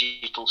become a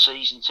digital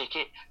season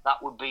ticket.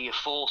 That would be a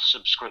fourth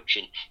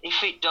subscription.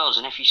 If it does,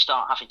 and if you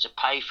start having to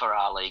pay for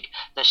our league,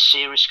 they're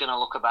seriously going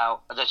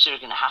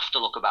to have to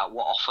look about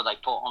what offer they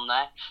put on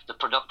there, the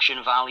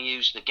production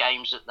values, the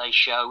games that they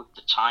show,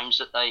 the times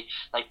that they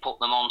put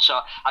them on. So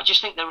I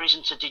just think there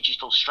isn't a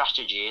digital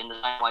strategy in the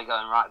same way,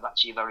 going right back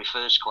to your very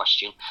first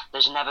question.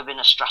 There's never been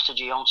a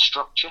strategy on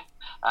structure.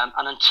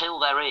 And until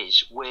there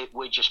is,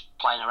 we're just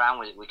playing around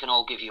with it. We can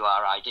all give you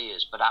our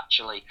ideas, but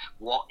actually,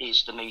 what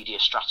is the media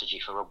strategy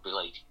for rugby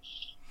league?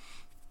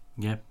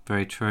 Yeah,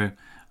 very true.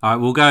 All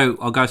right,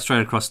 I'll go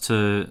straight across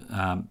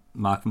to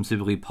Mark from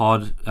Super League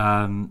Pod.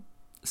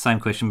 Same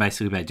question,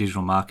 basically about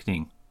digital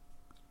marketing.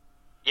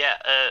 Yeah,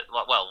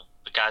 well,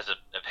 the guys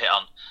have hit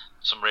on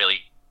some really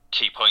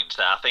key points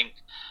there. I think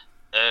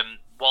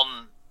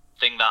one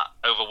thing that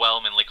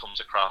overwhelmingly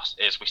comes across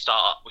is we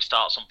start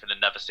something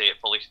and never see it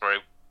fully through.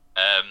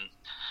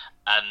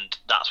 And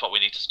that's what we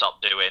need to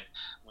stop doing.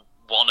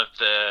 One of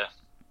the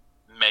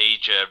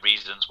major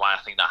reasons why I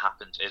think that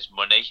happens is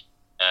money.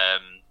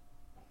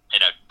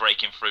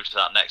 Breaking through to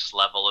that next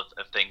level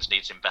of things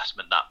needs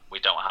investment that we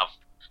don't have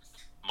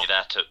money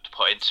there to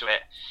put into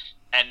it.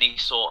 Any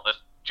sort of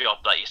job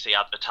that you see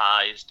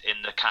advertised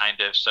in the kind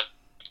of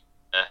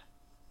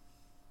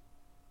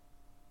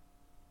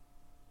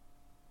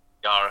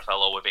RFL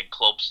or within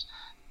clubs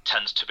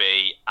tends to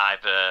be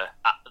either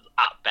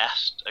at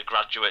best a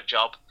graduate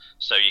job,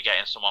 so you're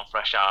getting someone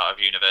fresh out of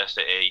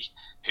university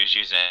who's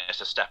using it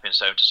as a stepping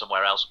stone to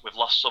somewhere else. We've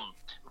lost some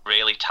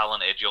really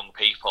talented young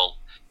people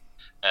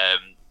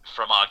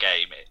from our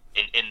game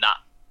in that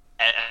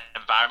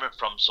environment,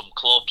 from some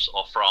clubs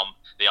or from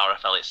the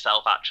RFL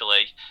itself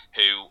actually,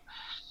 who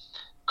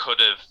could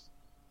have,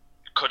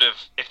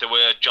 if there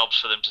were jobs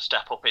for them to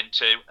step up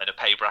into and a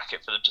pay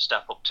bracket for them to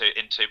step up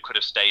into, could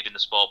have stayed in the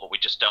sport, but we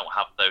just don't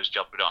have those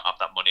jobs. We don't have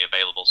that money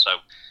available, so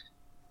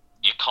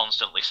you're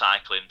constantly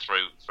cycling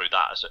through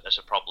that as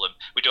a problem.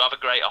 We do have a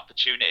great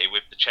opportunity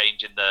with the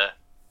change in the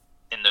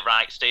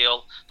rights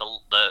deal,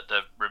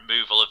 the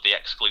removal of the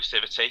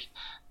exclusivity.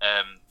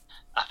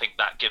 I think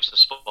that gives the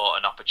sport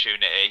an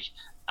opportunity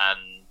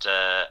and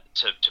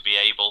to be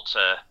able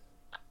to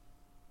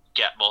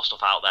get more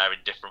stuff out there in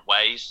different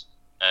ways.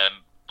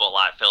 But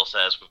like Phil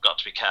says, we've got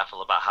to be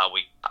careful about how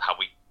we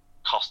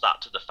cost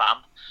that to the fan.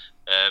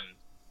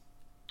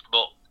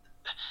 But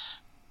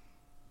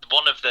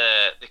one of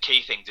the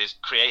key things is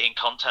creating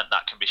content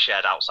that can be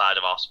shared outside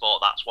of our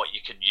sport. That's what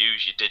you can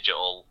use your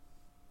digital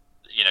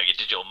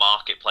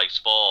marketplace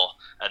for.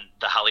 And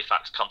the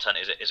Halifax content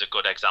is a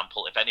good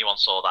example. If anyone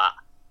saw that,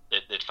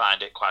 they'd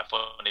find it quite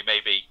funny.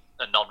 Maybe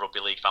a non-rugby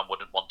league fan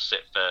wouldn't want to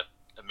sit for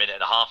a minute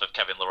and a half of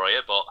Kevin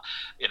Leroyer, but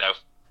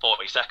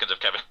 40 seconds of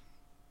Kevin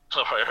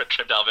Leroyer, a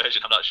trimmed down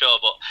version, I'm not sure.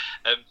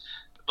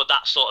 But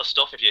that sort of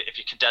stuff, if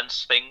you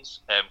condense things,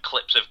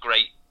 clips of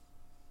great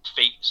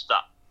feats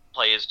that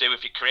players do,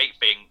 if you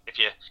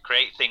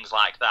create things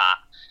like that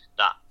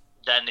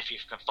then if you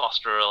can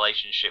foster a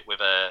relationship with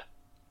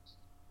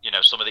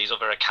some of these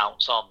other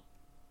accounts out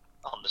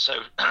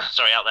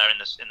there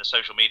in the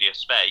social media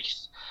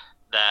space,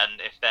 then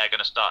if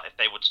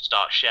they would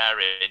start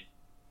sharing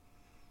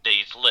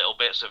these little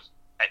bits of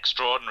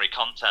extraordinary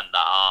content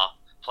that our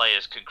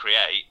players can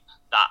create,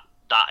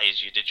 that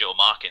is your digital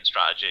marketing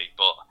strategy.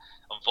 But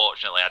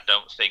unfortunately, I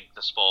don't think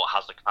the sport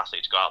has the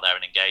capacity to go out there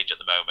and engage at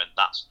the moment.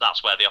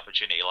 That's where the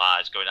opportunity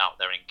lies, going out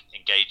there and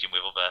engaging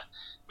with other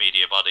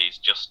media bodies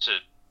just to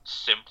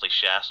simply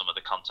share some of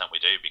the content we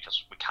do,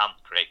 because we can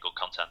create good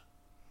content.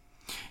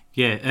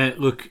 Yeah,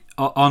 look,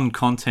 on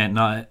content,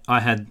 I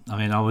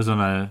was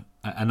on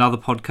another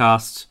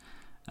podcast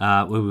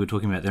where we were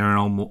talking about the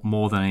NRL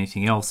more than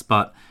anything else,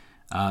 but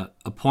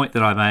a point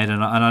that I made,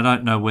 and I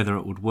don't know whether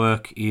it would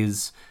work,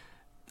 is,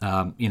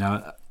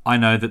 I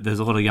know that there's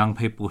a lot of young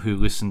people who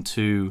listen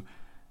to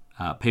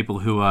people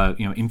who are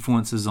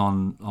influencers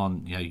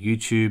on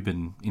YouTube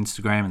and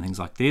Instagram and things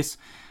like this,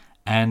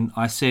 and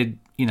I said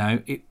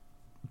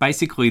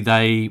basically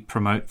they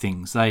promote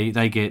things. They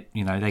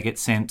get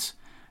sent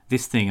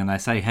this thing and they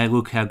say, hey,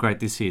 look how great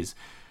this is.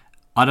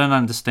 I don't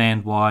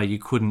understand why you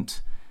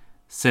couldn't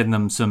send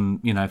them some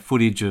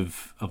footage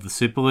of the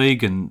Super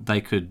League and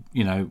they could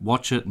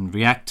watch it and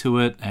react to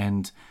it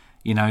and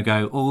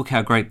go, oh, look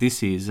how great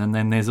this is, and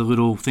then there's a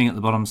little thing at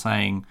the bottom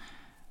saying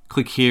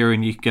click here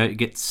and you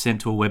get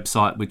sent to a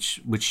website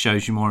which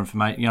shows you more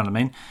information, you know what I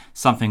mean,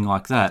 something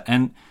like that.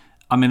 And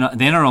I mean, the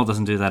NRL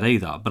doesn't do that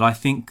either, but I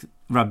think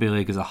rugby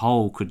league as a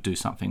whole could do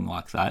something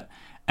like that.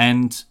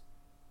 And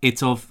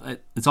it's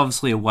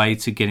obviously a way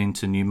to get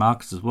into new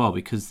markets as well,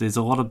 because there's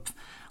a lot of,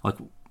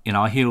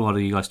 I hear a lot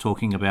of you guys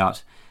talking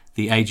about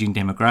the aging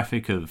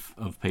demographic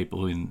of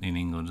people in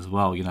England as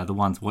well. The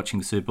ones watching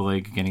the Super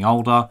League are getting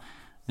older,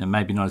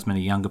 maybe not as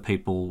many younger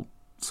people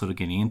sort of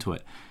getting into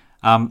it.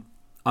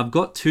 I've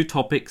got two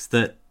topics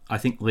that I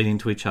think lead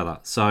into each other,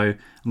 so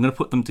I'm going to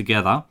put them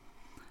together.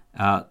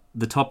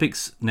 The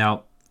topics,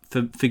 now,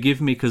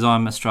 forgive me because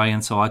I'm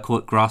Australian, so I call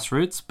it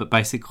grassroots, but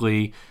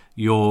basically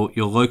your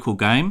local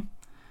game,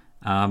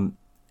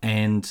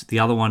 and the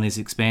other one is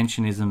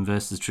expansionism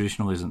versus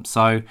traditionalism.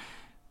 So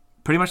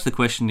pretty much the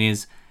question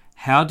is,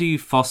 how do you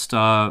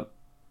foster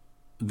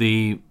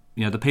the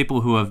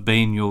people who have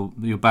been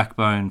your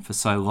backbone for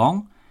so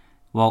long,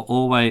 while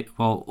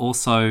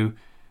also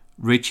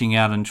reaching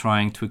out and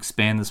trying to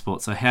expand the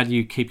sport? So how do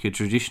you keep your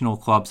traditional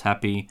clubs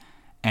happy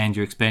and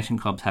your expansion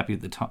clubs happy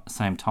at the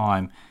same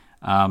time?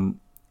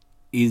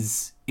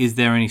 Is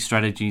there any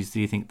strategies do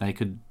you think that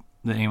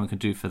anyone could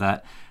do for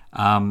that?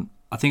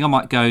 I think I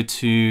might go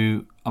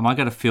to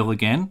Phil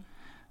again.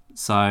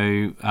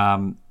 So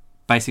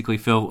basically,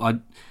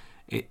 Phil,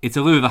 it's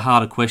a little bit of a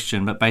harder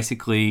question, but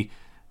basically,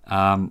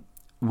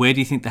 where do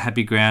you think the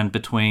happy ground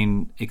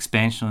between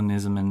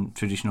expansionism and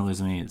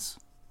traditionalism is?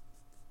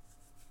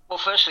 Well,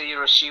 firstly,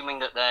 you're assuming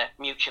that they're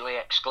mutually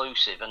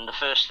exclusive, and the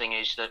first thing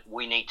is that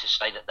we need to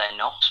say that they're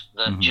not.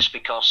 That just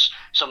because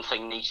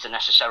something needs to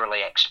necessarily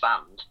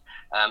expand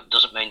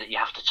doesn't mean that you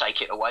have to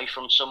take it away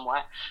from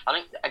somewhere. I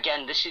think,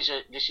 again, this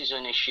is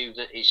an issue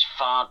that is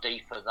far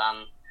deeper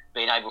than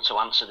being able to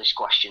answer this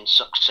question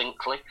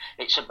succinctly.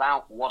 It's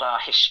about what our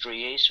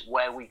history is,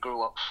 where we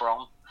grew up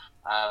from,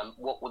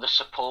 what were the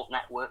support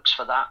networks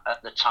for that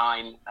at the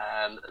time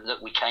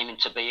that we came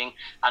into being,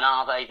 and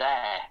are they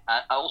there?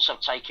 Also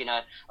taking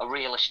a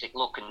realistic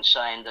look and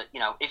saying that,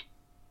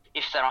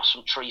 if there are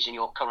some trees in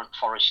your current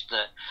forest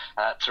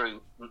that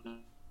through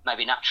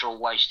maybe natural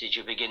wastage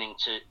are beginning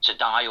to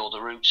die, or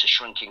the roots are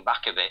shrinking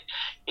back a bit,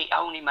 it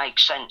only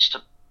makes sense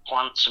to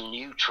plant some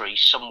new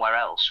trees somewhere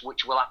else,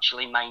 which will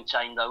actually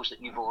maintain those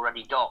that you've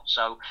already got.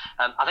 So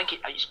I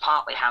think it's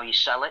partly how you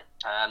sell it.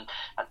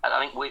 I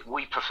think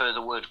we prefer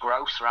the word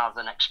growth rather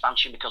than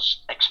expansion,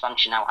 because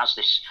expansion now has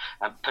this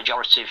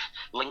pejorative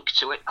link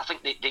to it. I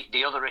think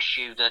the other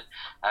issue that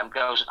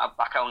goes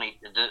back only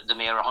the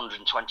mere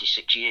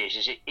 126 years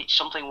is it's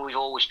something we've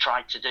always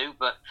tried to do,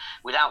 but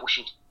without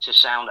wishing to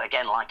sound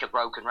again like a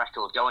broken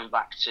record, going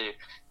back to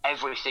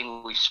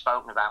everything we've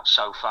spoken about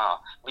so far,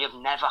 we have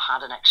never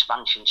had an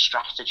expansion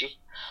strategy.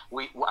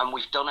 We've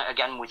done it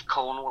again with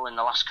Cornwall in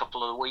the last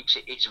couple of weeks.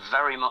 It's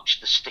very much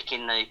the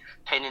sticking the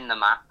pin in the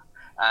map.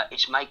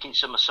 It's making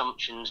some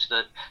assumptions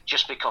that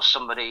just because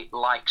somebody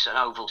likes an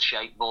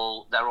oval-shaped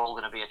ball, they're all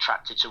going to be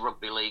attracted to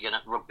rugby league, and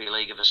at rugby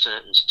league of a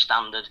certain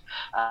standard.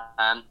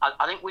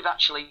 I think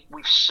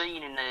we've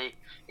seen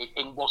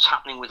in what's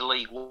happening with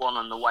League One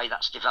and the way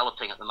that's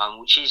developing at the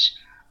moment, which is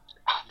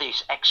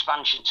this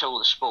expansion tool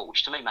of the sport,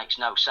 which to me makes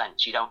no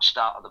sense. You don't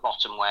start at the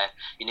bottom where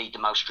you need the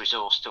most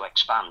resource to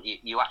expand.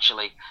 You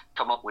actually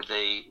come up with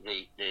the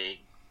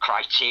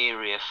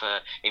criteria for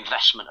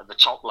investment at the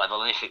top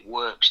level, and if it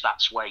works,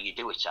 that's where you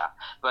do it at.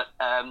 But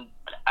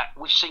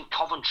we've seen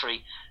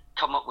Coventry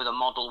come up with a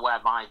model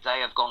whereby they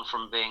have gone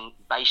from being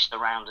based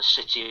around a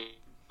city,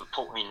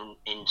 putting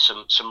in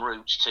some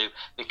roots, to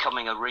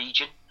becoming a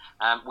region.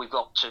 We've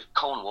got to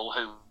Cornwall,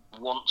 who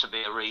want to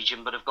be a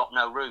region but have got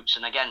no roots,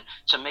 and again,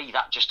 to me,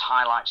 that just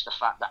highlights the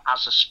fact that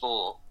as a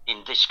sport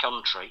in this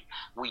country,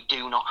 we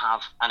do not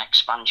have an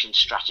expansion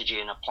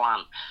strategy and a plan.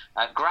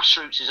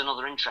 Grassroots is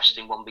another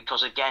interesting one,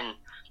 because again,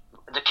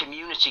 the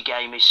community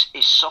game is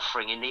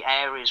suffering in the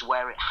areas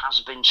where it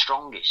has been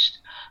strongest,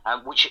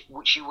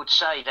 which you would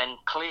say then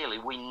clearly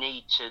we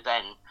need to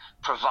then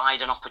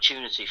provide an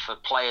opportunity for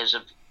players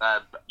of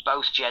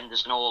both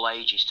genders and all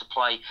ages to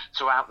play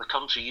throughout the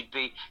country. You'd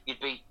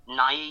be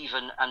naive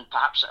and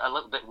perhaps a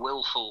little bit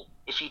willful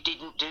if you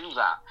didn't do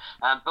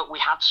that. But we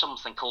had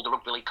something called the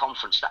Rugby League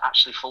Conference that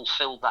actually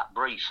fulfilled that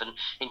brief, and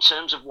in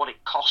terms of what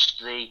it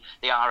cost the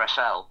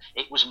RFL,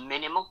 it was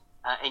minimal.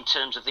 In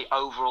terms of the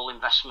overall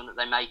investment that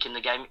they make in the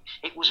game,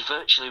 it was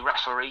virtually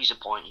referees'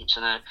 appointments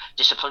and a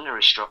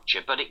disciplinary structure,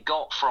 but it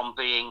got from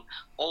being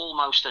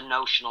almost a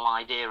notional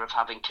idea of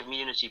having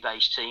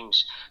community-based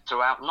teams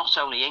throughout not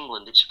only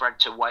England, it spread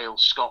to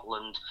Wales,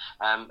 Scotland,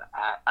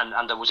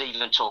 and there was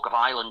even talk of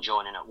Ireland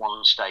joining at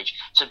one stage,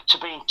 to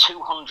being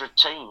 200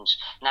 teams.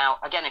 Now,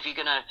 again, if you're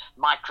going to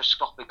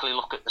microscopically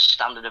look at the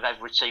standard of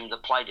every team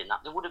that played in that,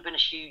 there would have been a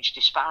huge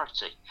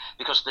disparity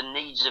because the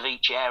needs of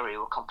each area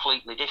were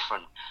completely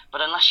different.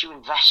 But unless you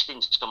invest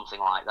in something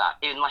like that,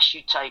 unless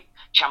you take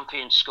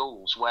champion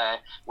schools, where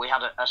we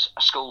had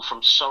a school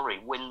from Surrey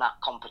win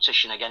that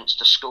competition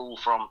against a school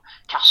from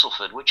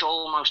Castleford, which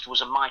almost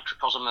was a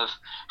microcosm of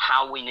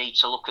how we need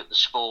to look at the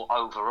sport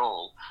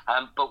overall.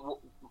 But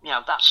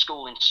that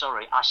school in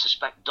Surrey, I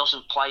suspect,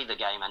 doesn't play the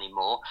game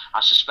anymore. I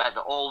suspect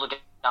that all the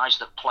guys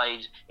that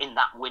played in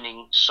that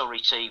winning Surrey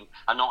team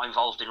are not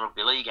involved in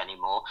rugby league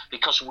anymore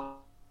because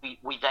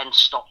we then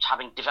stopped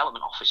having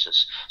development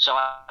officers. So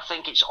I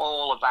think it's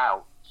all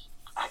about,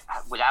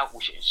 without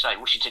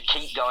wishing to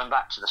keep going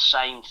back to the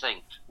same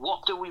thing,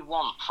 what do we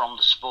want from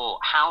the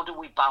sport? How do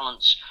we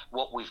balance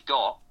what we've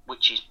got,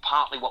 which is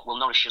partly what will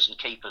nourish us and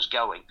keep us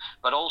going,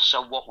 but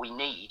also what we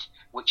need,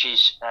 which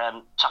is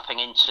tapping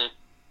into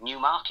new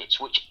markets,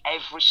 which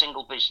every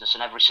single business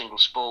and every single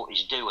sport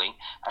is doing,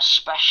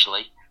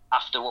 especially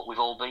after what we've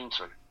all been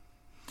through.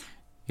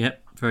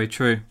 Yep, very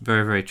true.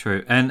 Very, very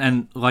true.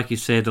 And like you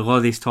said, a lot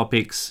of these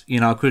topics,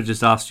 I could have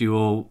just asked you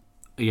all,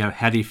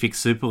 how do you fix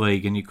Super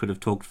League? And you could have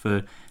talked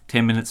for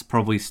 10 minutes,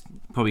 probably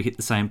hit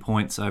the same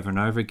points over and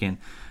over again.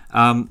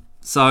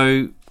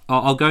 So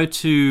I'll go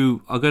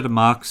to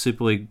Mark,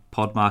 Super League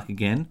pod Mark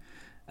again.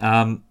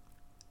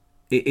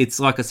 It's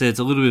like I said, it's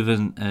a little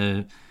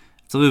bit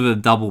of a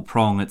double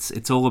prong.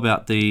 It's all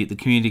about the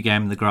community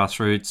game and the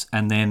grassroots,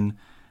 and then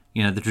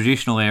the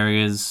traditional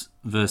areas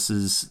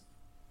versus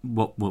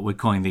what we're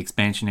calling the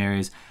expansion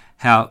areas.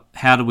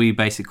 How do we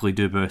basically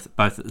do both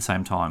at the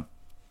same time?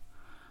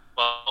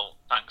 Well,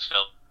 thanks,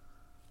 Phil.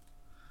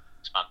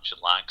 Expansion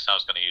line, because I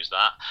was going to use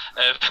that.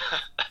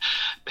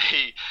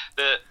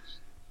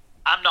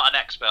 I'm not an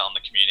expert on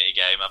the community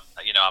game.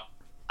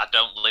 I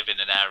don't live in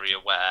an area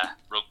where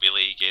rugby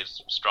league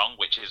is strong,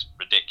 which is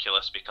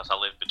ridiculous because I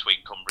live between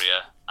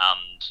Cumbria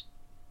and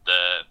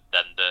the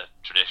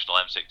traditional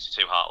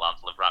M62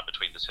 heartlands. I live right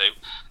between the two,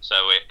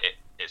 so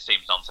it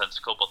seems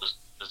nonsensical. But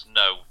there's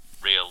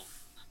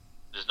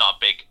not a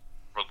big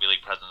rugby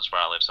league presence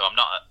where I live, so I'm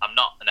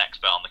not an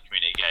expert on the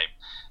community game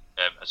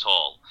at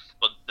all.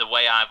 But the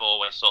way I've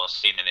always sort of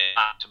seen it is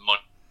back to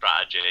money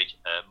strategy,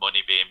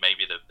 money being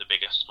maybe the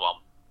biggest one.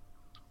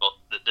 But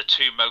the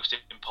two most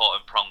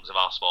important prongs of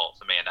our sport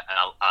for me, and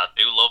I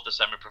do love the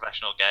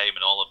semi-professional game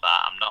and all of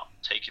that, I'm not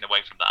taking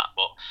away from that,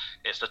 but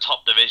it's the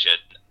top division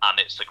and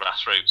it's the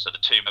grassroots, so the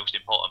two most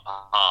important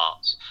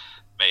parts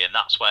for me, and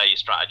that's where your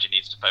strategy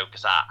needs to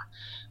focus at.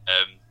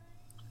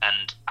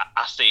 And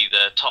I see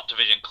the top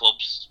division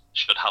clubs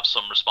should have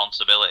some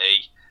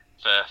responsibility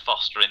for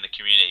fostering the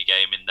community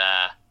game in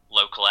their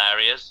local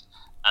areas,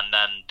 and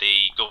then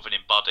the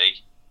governing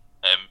body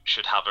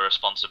should have a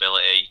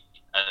responsibility,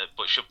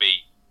 but should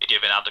be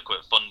given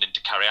adequate funding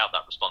to carry out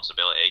that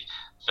responsibility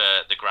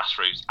for the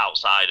grassroots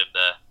outside of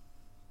the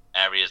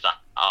areas that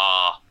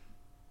are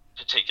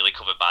particularly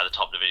covered by the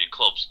top division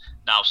clubs.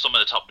 Now, some of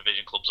the top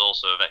division clubs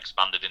also have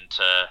expanded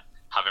into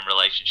having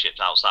relationships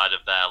outside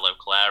of their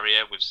local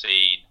area. We've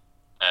seen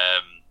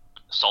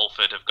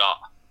Salford have got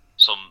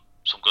some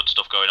good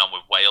stuff going on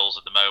with Wales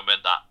at the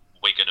moment that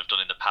Wigan have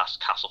done in the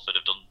past. Castleford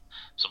have done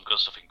some good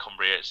stuff in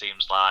Cumbria, it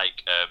seems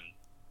like.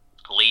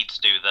 Leeds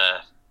do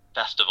the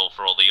festival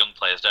for all the young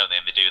players, don't they?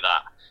 And they do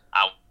that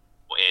out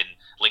in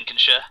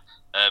Lincolnshire.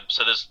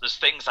 So there's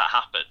things that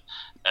happen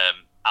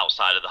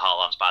outside of the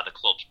heartlands by the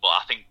clubs, but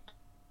I think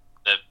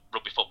the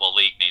Rugby Football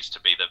League needs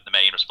to be the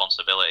main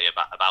responsibility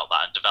about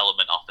that, and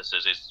development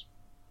officers is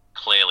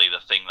clearly the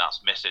thing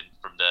that's missing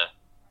from the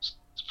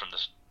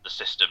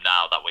system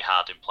now that we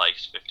had in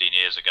place 15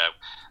 years ago.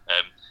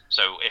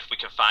 So if we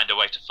can find a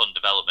way to fund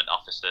development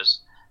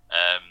officers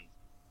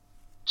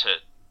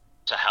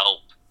to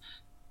help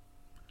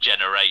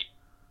generate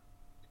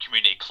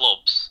community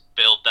clubs,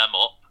 build them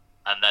up,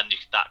 and then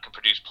that can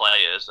produce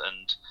players.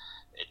 And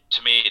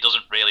to me, it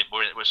doesn't really,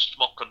 we're a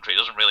small country, it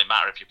doesn't really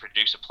matter if you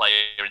produce a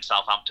player in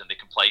Southampton, they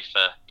can play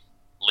for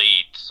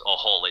Leeds or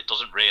Hull. It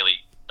doesn't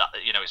really,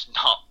 it's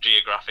not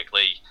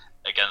geographically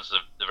against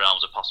the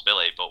realms of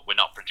possibility, but we're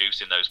not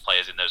producing those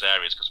players in those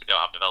areas because we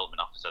don't have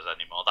development officers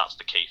anymore. That's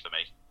the key for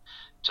me,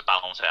 to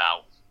balance it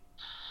out.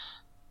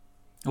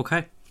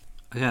 Okay.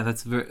 Yeah,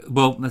 that's a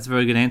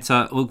very good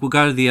answer. We'll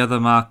go to the other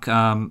Mark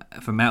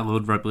from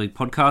Outlawed Rugby League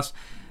podcast.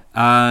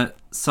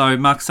 So,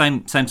 Mark,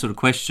 same sort of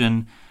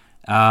question.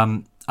 I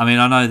mean,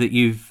 I know that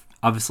you've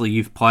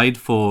played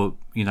for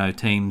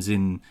teams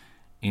in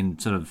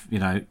sort of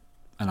in a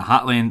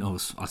heartland, or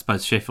I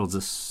suppose Sheffield's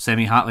a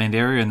semi-heartland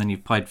area, and then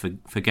you've played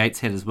for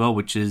Gateshead as well,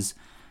 which is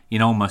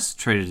almost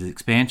treated as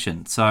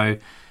expansion. So,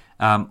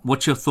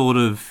 what's your thought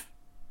of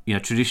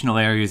traditional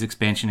areas,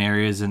 expansion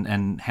areas,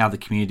 and how the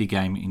community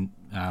game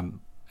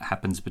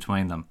happens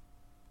between them?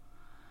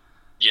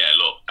 Yeah,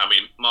 look, I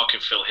mean, Mark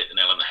and Phil hit the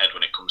nail on the head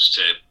when it comes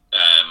to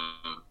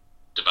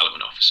development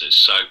development officers.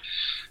 So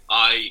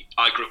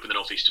I grew up in the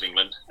northeast of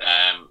England,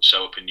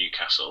 so up in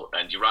Newcastle,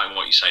 and you're right in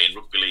what you're saying.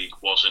 Rugby league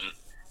wasn't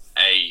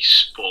a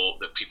sport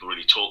that people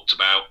really talked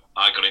about.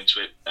 I got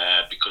into it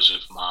because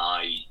of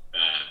my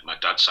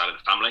dad's side of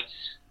the family.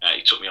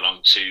 He took me along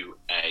to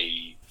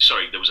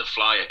there was a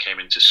flyer came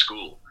into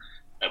school,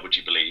 would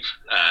you believe?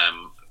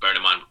 Bearing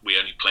in mind, we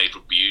only played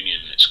rugby union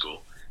at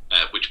school,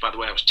 which, by the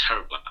way, I was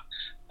terrible at.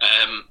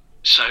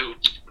 So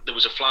there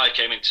was a flyer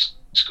came into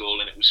school,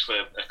 and it was for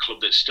a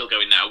club that's still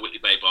going now, Whitley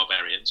Bay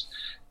Barbarians.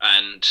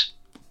 And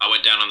I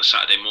went down on the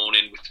Saturday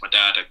morning with my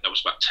dad. I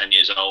was about 10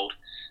 years old,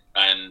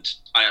 and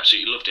I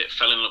absolutely loved it.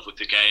 Fell in love with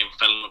the game,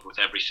 fell in love with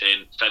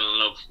everything, fell in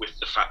love with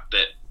the fact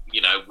that,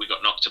 we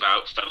got knocked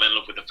about, fell in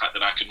love with the fact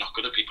that I could knock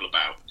other people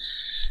about.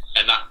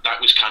 And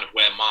that was kind of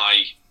where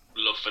my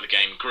love for the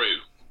game grew.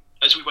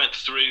 As we went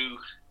through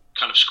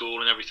kind of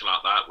school and everything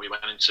like that, we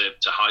went into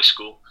high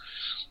school,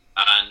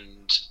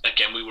 and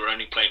again, we were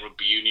only playing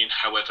rugby union.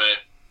 However,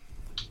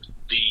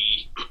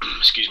 the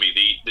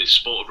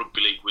sport of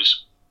rugby league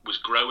was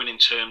growing in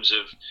terms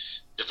of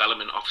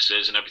development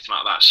officers and everything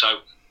like that. So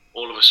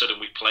all of a sudden,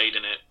 we played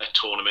in a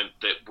tournament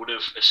that would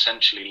have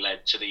essentially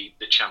led to the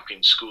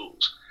champion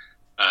schools.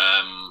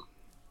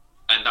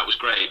 And that was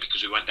great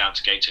because we went down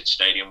to Gateshead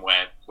Stadium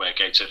where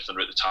Gateshead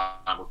Thunder at the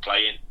time were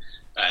playing,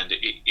 and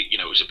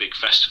it was a big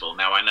festival.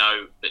 Now I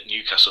know that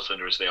Newcastle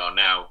Thunder, as they are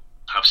now,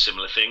 have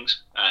similar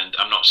things, and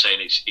I'm not saying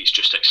it's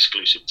just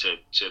exclusive to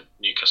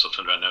Newcastle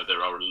Thunder. I know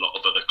there are a lot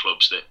of other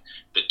clubs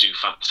that do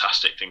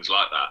fantastic things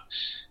like that.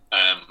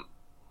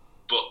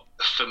 But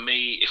for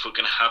me, if we're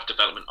going to have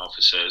development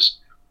officers,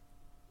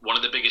 one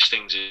of the biggest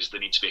things is they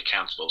need to be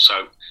accountable.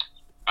 So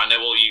I know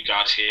all you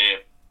guys here,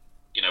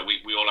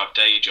 we all have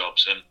day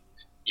jobs, and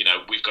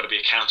we've got to be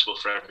accountable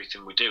for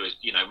everything we do.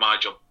 My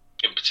job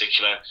in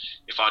particular,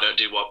 if I don't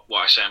do what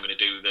I say I'm going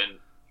to do, then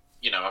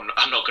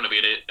I'm not going to be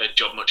in a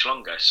job much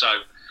longer. So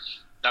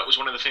that was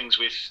one of the things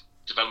with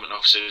development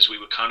officers. We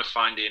were kind of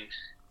finding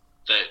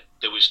that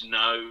there was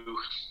no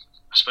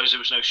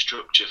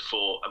structure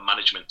for a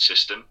management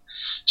system.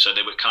 So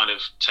they were kind of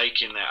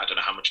taking I don't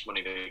know how much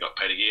money they got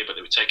paid a year, but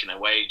they were taking their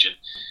wage, and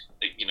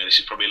this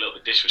is probably a little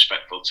bit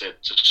disrespectful to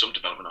some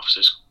development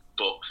officers,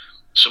 but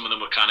some of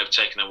them were kind of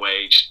taking their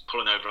wage,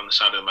 pulling over on the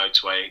side of the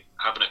motorway,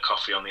 having a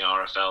coffee on the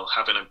RFL,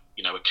 having a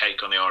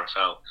cake on the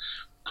RFL,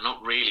 and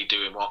not really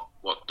doing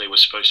what they were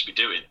supposed to be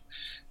doing.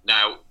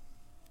 Now,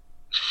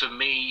 for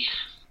me,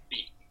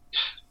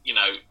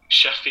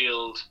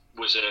 Sheffield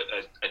was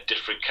a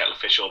different kettle of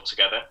fish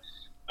altogether,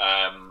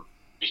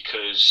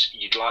 because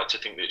you'd like to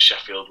think that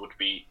Sheffield would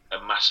be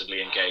a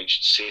massively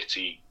engaged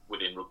city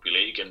within rugby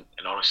league, and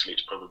honestly,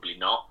 it's probably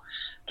not.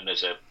 And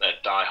there's a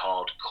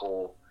die-hard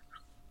core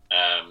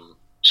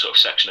sort of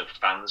section of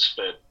fans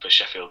for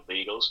Sheffield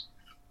Eagles.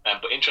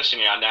 But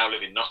interestingly, I now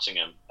live in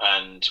Nottingham,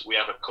 and we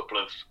have a couple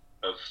of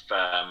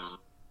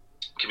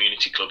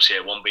community clubs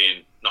here, one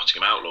being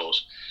Nottingham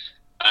Outlaws,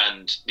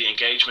 and the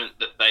engagement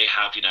that they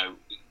have,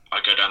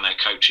 I go down there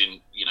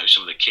coaching,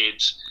 some of the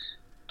kids,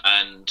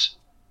 and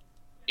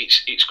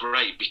it's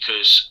great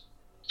because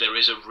there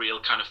is a real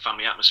kind of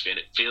family atmosphere, and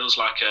it feels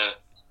like a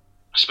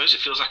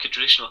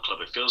traditional club.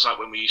 It feels like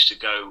when we used to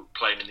go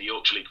playing in the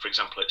Yorkshire League, for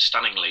example, at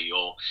Stanningley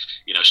or,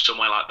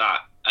 somewhere like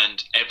that,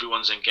 and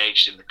everyone's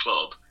engaged in the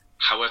club.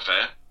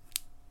 However,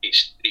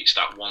 it's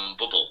that one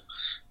bubble.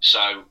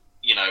 So,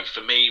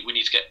 for me, we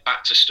need to get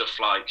back to stuff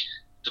like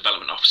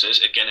development officers.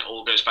 Again, it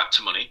all goes back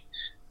to money.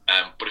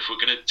 But if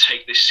we're going to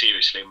take this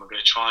seriously and we're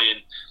going to try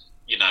and,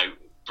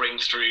 bring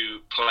through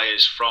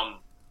players from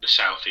the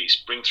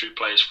southeast, bring through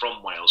players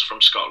from Wales,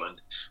 from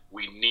Scotland,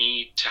 we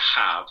need to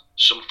have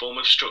some form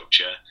of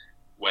structure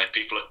where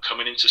people are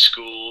coming into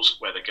schools,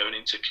 where they're going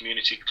into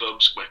community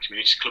clubs, where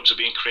community clubs are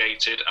being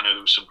created. I know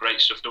there was some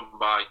great stuff done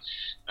by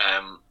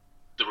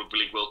the Rugby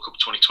League World Cup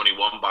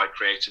 2021 by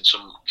creating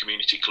some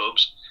community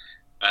clubs.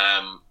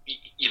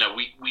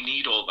 We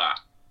need all that.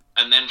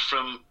 And then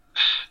from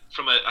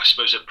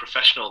a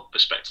professional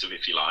perspective,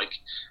 if you like,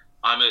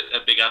 I'm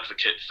a big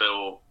advocate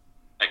for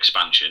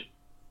expansion.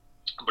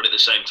 But at the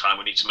same time,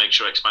 we need to make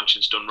sure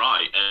expansion's done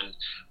right, and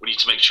we need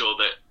to make sure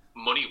that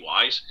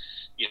money-wise,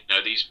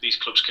 these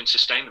clubs can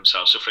sustain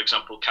themselves. So, for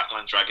example,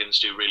 Catalan Dragons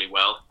do really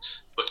well,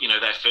 but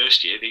their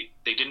first year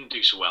they didn't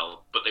do so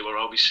well, but they were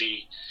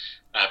obviously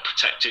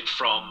protected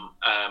from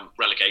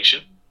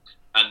relegation,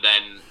 and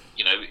then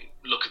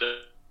look at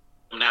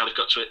them now, they've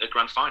got to a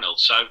grand final.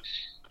 So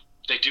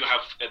they do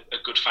have a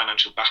good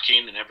financial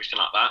backing and everything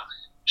like that.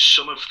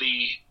 Some of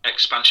the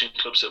expansion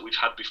clubs that we've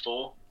had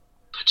before,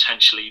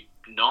 potentially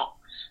not.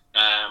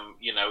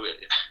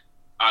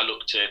 I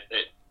looked at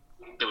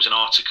there was an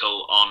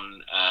article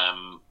on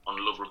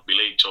Love Rugby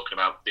League talking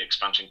about the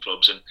expansion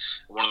clubs, and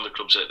one of the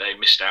clubs that they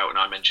missed out, and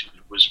I mentioned,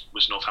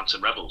 was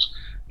Northampton Rebels.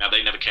 Now,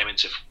 they never came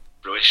into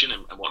fruition,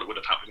 and what would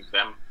have happened to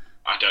them,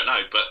 I don't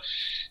know. But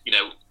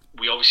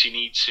we obviously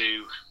need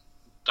to.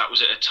 That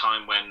was at a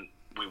time when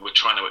we were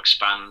trying to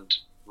expand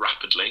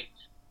rapidly,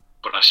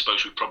 but I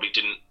suppose we probably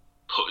didn't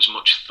put as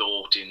much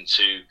thought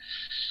into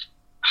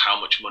how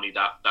much money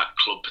that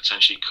club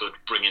potentially could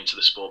bring into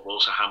the sport, but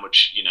also how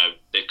much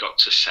they've got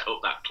to set up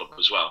that club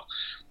as well.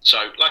 So,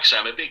 like I say,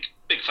 I'm a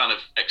big fan of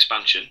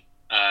expansion,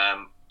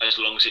 as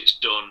long as it's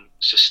done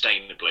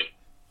sustainably.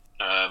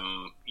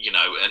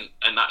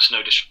 And that's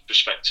no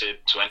disrespect to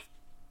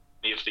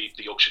any of the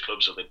Yorkshire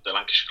clubs or the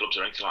Lancashire clubs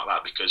or anything like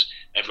that, because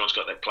everyone's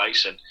got their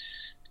place, and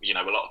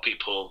a lot of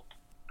people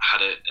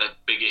had a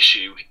big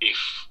issue if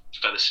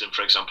Featherstone,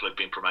 for example, had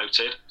been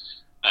promoted.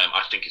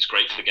 I think it's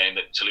great for the game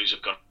that Toulouse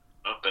have gone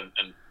up,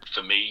 and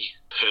for me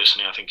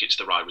personally, I think it's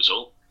the right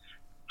result.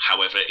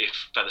 However,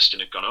 if Featherstone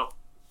had gone up,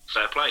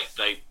 fair play.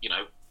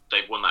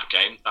 They've won that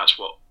game. That's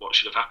what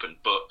should have happened.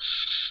 But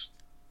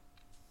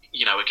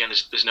again,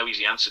 there's no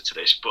easy answer to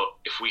this. But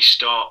if we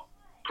start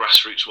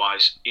grassroots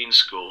wise in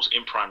schools,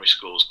 in primary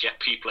schools, get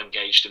people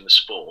engaged in the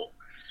sport,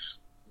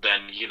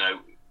 then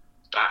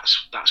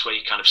that's where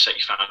you kind of set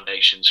your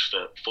foundations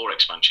for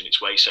expansion.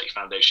 It's where you set your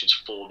foundations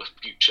for the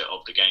future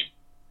of the game.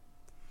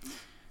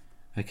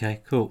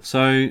 Okay, cool.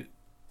 So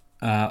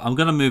I'm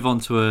going to move on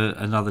to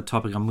another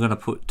topic. I'm going to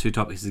put two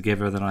topics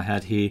together that I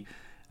had here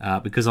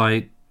because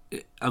a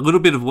little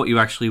bit of what you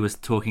actually was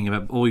talking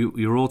about, or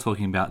you were all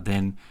talking about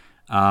then,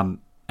 and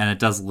it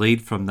does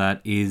lead from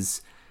that,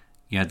 is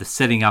the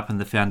setting up and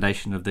the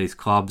foundation of these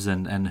clubs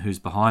and who's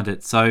behind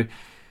it. So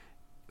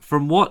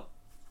from what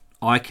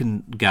I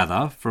can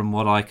gather, from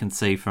what I can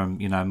see from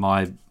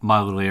my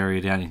little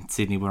area down in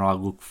Sydney, where I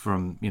look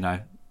from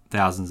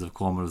thousands of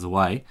kilometres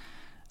away,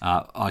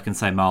 I can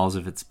say miles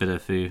if it's better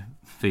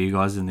for you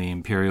guys in the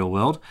imperial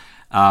world,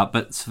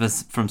 but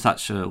from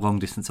such a long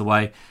distance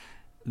away,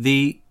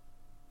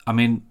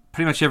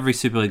 pretty much every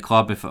Super League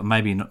club, if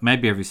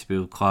maybe every Super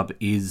League club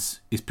is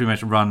pretty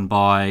much run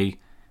by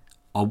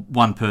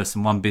one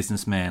person, one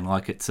businessman.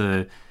 Like it's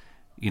the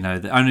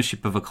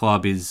ownership of a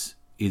club is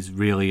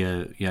really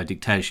a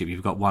dictatorship.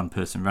 You've got one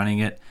person running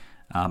it,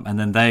 and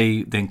then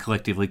they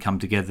collectively come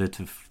together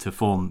to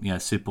form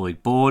Super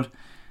League board,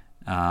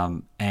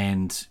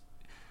 and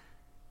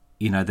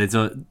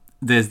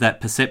there's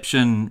that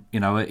perception.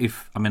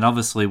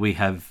 Obviously we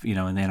have in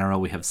the NRL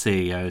we have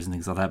CEOs and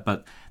things like that,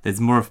 but there's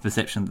more of a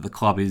perception that the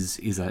club is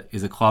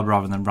a club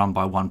rather than run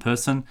by one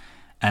person.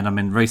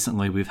 And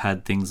recently we've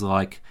had things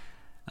like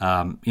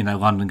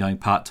London going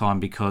part-time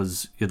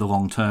because the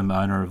long-term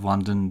owner of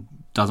London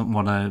doesn't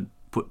want to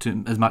put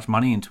as much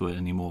money into it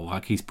anymore.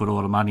 Like he's put a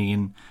lot of money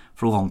in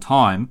for a long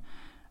time.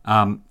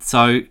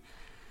 So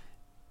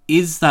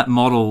is that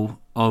model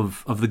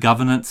of the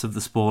governance of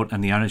the sport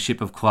and the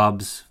ownership of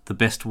clubs the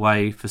best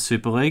way for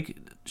Super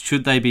League?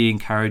 Should they be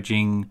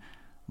encouraging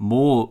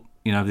more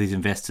of these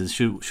investors?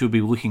 Should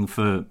be looking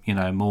for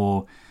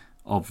more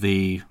of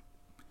the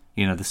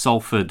the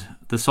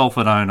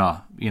Salford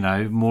owner,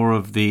 more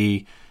of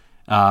the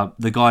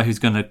guy who's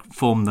going to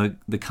form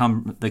the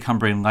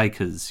Cumbrian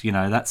Lakers,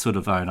 that sort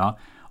of owner?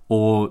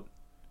 Or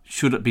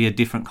should it be a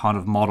different kind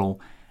of model?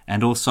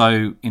 And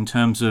also in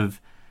terms of,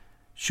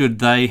 should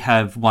they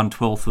have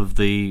 1/12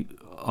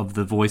 of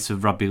the voice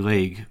of rugby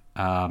league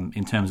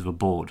in terms of a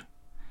board?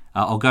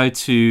 I'll go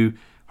to,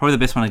 probably the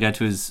best one to go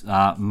to is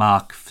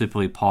Mark, Super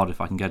League Pod,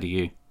 if I can go to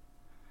you.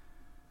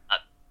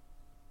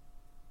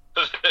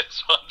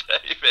 This one,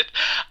 David,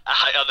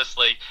 I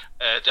honestly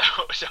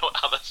don't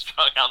have a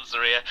strong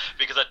answer here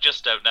because I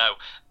just don't know.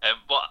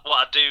 What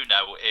I do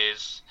know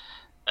is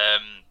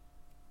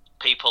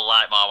people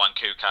like Marwan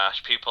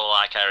Kukash, people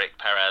like Eric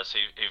Perez,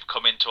 who've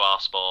come into our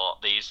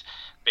sport, these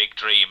big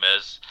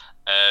dreamers.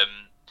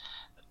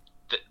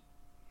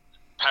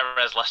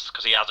 Perez less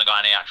because he hasn't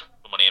got any actual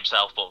money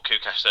himself, but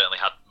Kukash certainly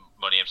had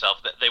money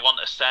himself. They want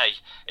a say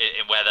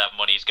in where their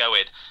money's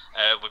going.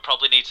 We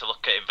probably need to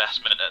look at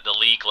investment at the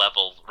league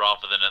level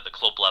rather than at the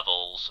club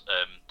levels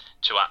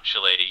to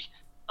actually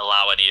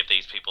allow any of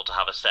these people to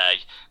have a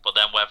say. But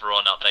then whether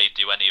or not they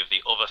do any of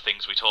the other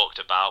things we talked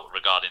about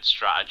regarding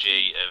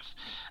strategy of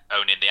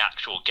owning the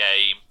actual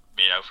game,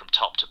 from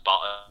top to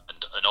bottom,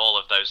 and all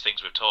of those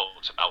things we've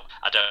talked about,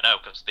 I don't know,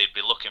 because they'd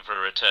be looking for a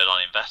return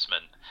on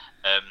investment.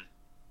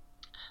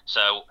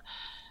 So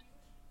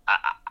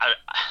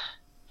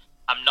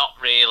I'm not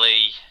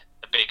really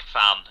a big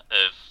fan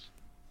of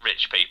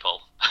rich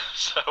people,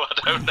 so I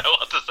don't know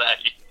what to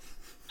say.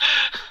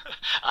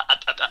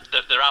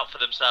 They're out for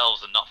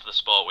themselves and not for the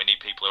sport. We need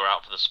people who are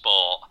out for the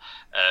sport,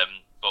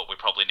 but we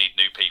probably need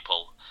new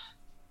people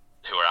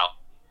who are out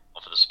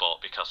for the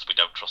sport because we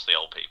don't trust the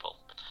old people.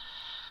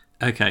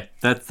 Okay,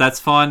 that's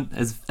fine.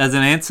 As an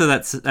answer,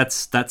 that's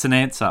an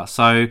answer.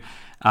 So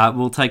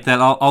we'll take that.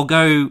 I'll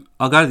go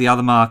to the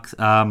other Mark,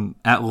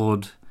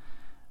 Outlawed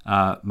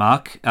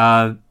Mark.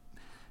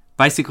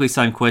 Basically,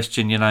 same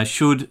question.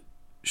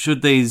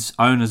 Should these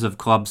owners of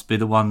clubs be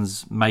the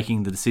ones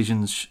making the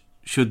decisions?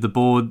 Should the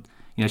board,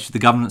 should the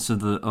governance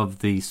of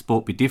the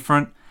sport be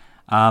different?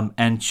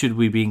 And should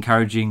we be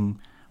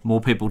encouraging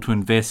more people to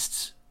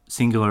invest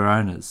singular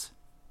owners?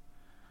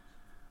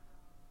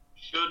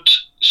 Should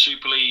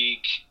Super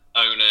League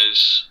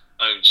owners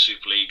own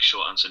Super League?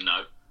 Short answer,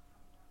 no.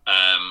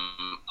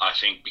 I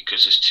think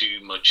because there's too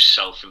much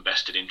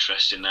self-invested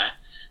interest in there.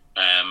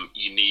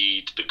 You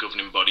need the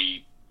governing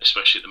body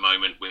especially at the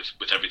moment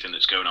with everything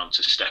that's going on,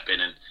 to step in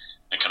and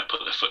kind of put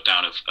their foot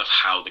down of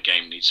how the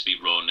game needs to be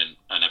run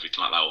and everything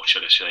like that, or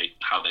should I say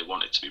how they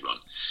want it to be run.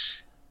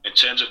 In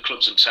terms of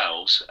clubs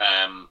themselves,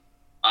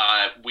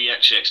 we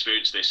actually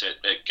experienced this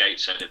at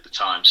Gateshead at the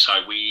time.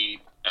 So we,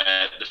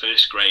 the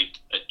first grade,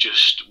 had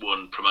just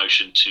won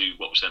promotion to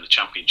what was then the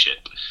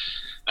Championship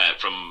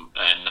from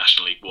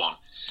National League One.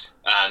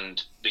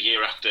 And the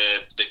year after,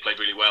 they played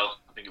really well.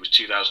 I think it was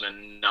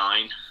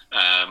 2009.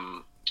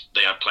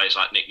 They had players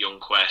like Nick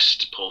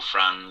Youngquest, Paul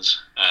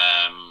Franz,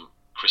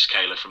 Chris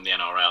Kaler from the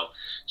NRL.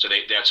 So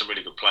they had some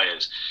really good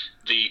players.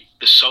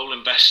 The sole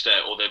investor,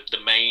 or the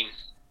main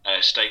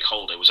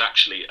stakeholder, was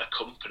actually a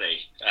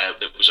company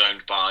that was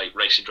owned by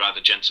racing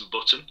driver Jenson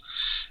Button.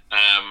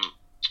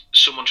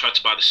 Someone tried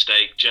to buy the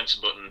stake.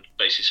 Jenson Button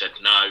basically said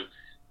no,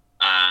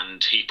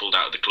 and he pulled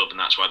out of the club, and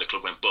that's why the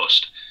club went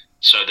bust.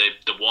 So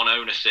the one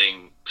owner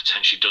thing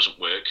potentially doesn't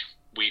work.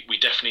 We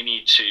definitely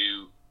need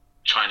to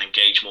try and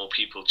engage more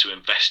people to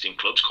invest in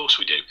clubs. Of course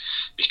we do,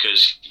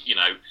 because, you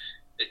know,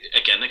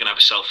 again, they're going to have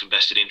a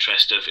self-invested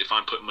interest of, if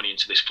I'm putting money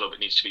into this club, it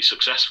needs to be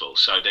successful.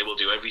 So they will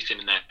do everything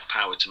in their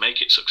power to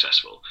make it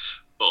successful.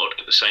 But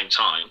at the same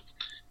time,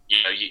 you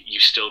know,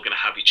 you're still going to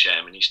have your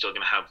chairman, you're still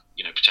going to have,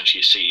 you know,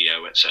 potentially a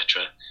CEO,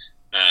 etc.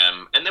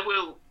 And there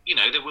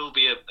will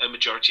be a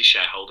majority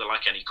shareholder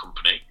like any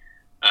company.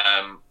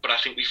 But I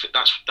think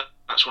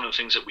that's one of the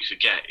things that we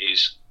forget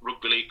is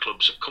rugby league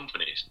clubs are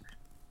companies,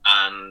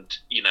 and,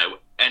 you know,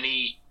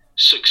 any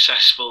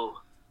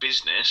successful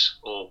business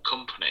or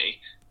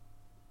company,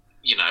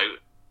 you know,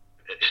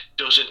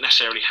 doesn't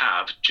necessarily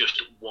have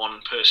just one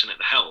person at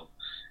the helm.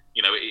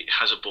 You know, it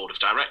has a board of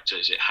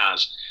directors, it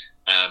has,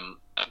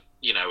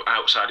 you know,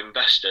 outside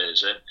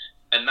investors,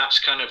 and that's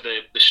kind of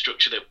the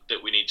structure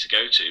that we need to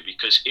go to.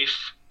 Because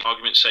if, for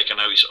argument's sake, I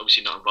know he's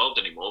obviously not involved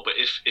anymore, but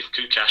if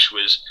Kukash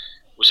was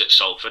at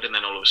Salford and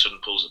then all of a sudden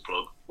pulls the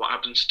plug, what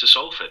happens to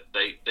Salford?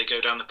 They go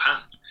down the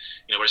pan.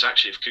 You know, whereas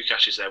actually if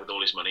Kukash is there with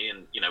all his money,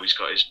 and, you know, he's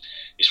got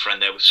his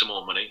friend there with some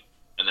more money,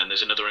 and then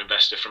there's another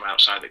investor from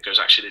outside that goes,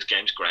 actually, this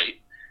game's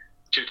great,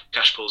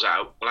 Kukash pulls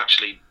out, well,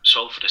 actually,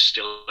 Salford is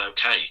still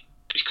okay,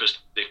 because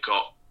they've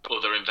got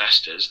other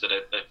investors that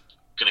are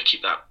going to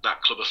keep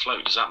that club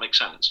afloat. Does that make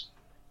sense?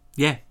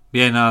 Yeah,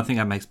 no, I think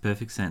that makes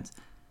perfect sense.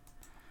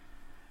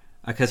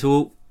 Okay,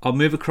 so I'll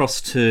move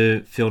across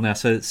to Phil now.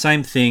 So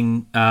same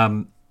thing,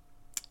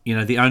 you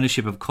know, the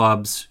ownership of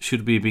clubs,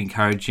 should we be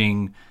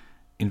encouraging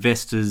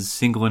investors,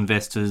 single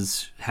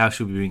investors? How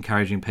should we be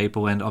encouraging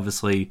people? And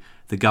obviously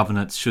the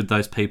governance, should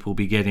those people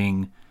be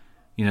getting,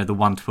 you know, the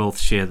 1/12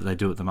 share that they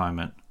do at the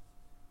moment?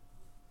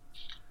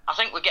 I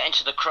think we're getting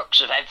to the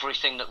crux of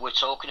everything that we're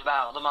talking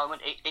about at the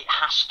moment. It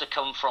has to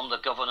come from the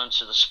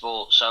governance of the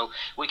sport. So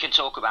we can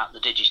talk about the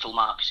digital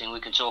marketing, we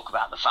can talk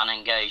about the fan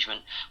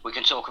engagement, we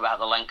can talk about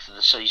the length of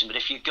the season, but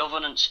if your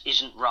governance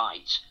isn't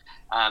right,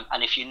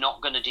 and if you're not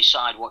going to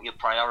decide what your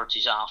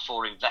priorities are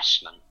for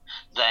investment,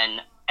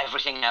 then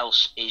everything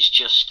else is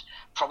just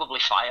probably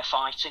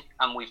firefighting,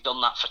 and we've done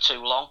that for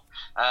too long.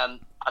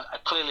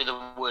 Clearly the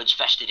words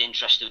vested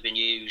interest have been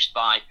used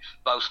by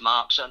both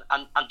Marks,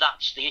 and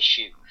that's the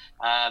issue.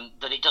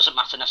 That it doesn't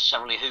matter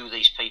necessarily who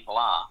these people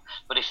are,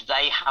 but if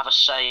they have a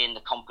say in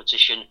the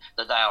competition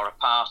that they are a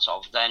part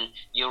of, then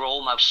you're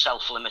almost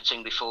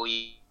self-limiting before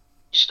you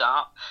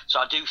start. So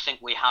I do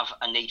think we have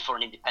a need for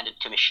an independent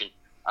commission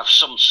of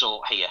some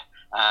sort here,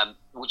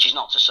 which is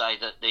not to say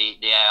that the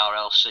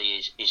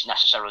ARLC is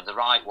necessarily the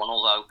right one,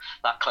 although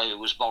that clearly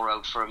was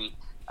borrowed from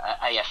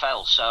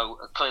AFL, so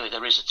clearly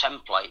there is a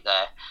template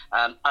there,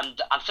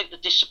 and I think the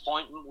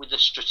disappointment with the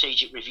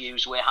strategic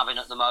reviews we're having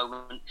at the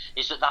moment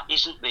is that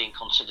isn't being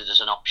considered as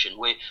an option.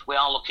 We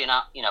are looking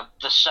at, you know,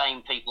 the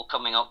same people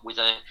coming up with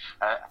a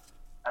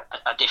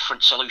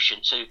different solution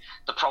to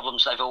the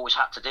problems they've always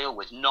had to deal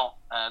with, not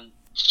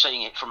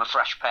seeing it from a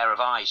fresh pair of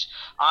eyes.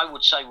 I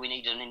would say we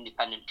need an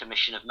independent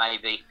commission of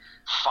maybe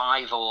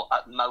 5 or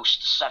at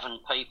most 7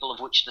 people, of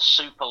which the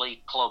Super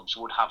League clubs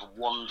would have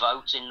 1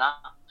 vote in that.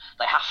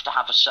 They have to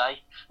have a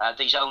say.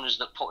 These owners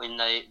that put in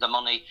the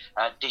money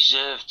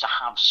deserve to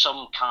have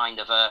some kind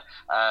of a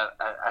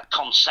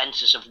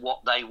consensus of what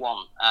they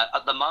want.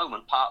 At the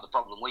moment, part of the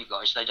problem we've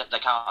got is they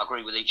can't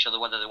agree with each other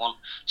whether they want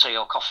tea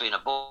or coffee in a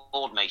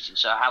board meeting.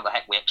 So how the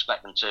heck we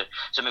expect them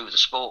to move the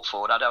sport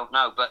forward, I don't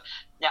know. But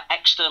yeah,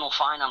 external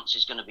finance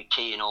is going to be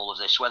key in all of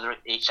this, whether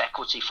it's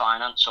equity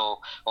finance or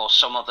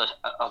some other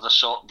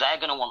sort. They're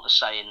going to want to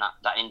say in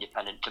that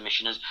independent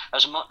commission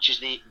as much as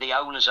the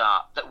owners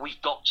are, that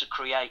we've got to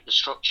create the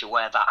structure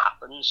where that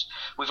happens.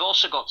 We've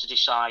also got to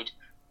decide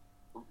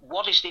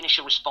what is the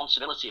initial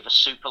responsibility of a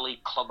Super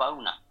League club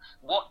owner.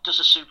 What does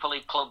a Super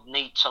League club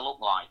need to look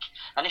like?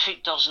 And if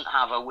it doesn't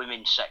have a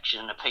women's section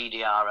and a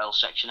PDRL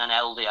section, an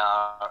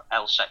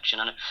LDRL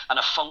section, and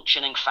a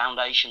functioning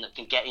foundation that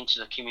can get into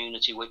the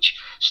community, which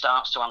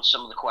starts to answer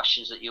some of the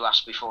questions that you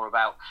asked before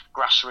about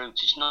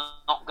grassroots, it's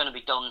not going to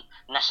be done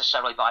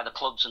necessarily by the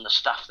clubs and the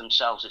staff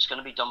themselves. It's going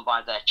to be done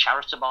by their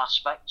charitable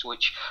aspect,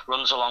 which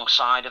runs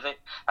alongside of it.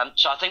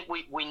 So I think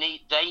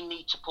they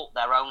need to put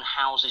their own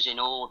houses in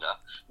order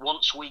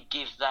once we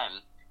give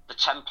them the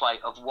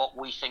template of what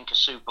we think a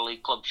Super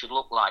League club should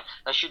look like.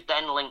 They should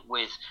then link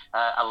with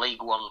a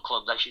League One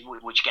club,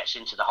 which gets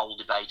into the whole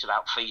debate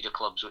about feeder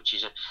clubs, which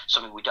is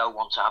something we don't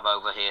want to have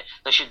over here.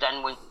 They should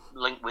then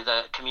link with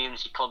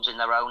community clubs in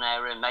their own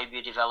area, maybe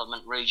a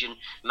development region,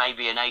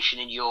 maybe a nation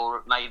in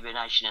Europe, maybe a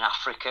nation in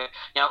Africa.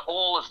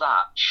 All of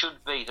that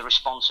should be the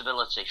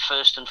responsibility,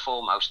 first and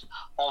foremost,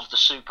 of the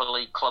Super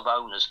League club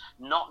owners,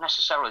 not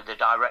necessarily the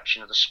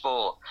direction of the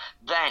sport.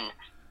 Then,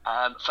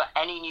 for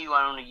any new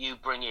owner you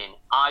bring in,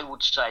 I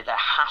would say there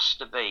has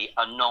to be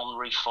a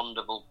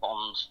non-refundable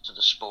bond to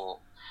the sport.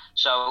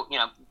 So,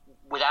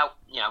 without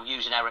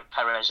using Eric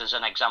Perez as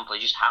an example,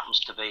 he just happens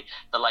to be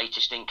the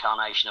latest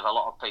incarnation of a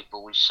lot of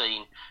people we've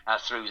seen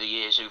through the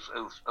years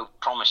who've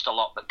promised a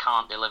lot but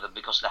can't deliver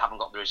because they haven't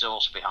got the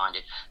resource behind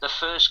it. The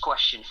first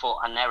question for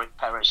an Eric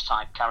Perez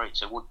type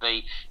character would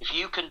be, if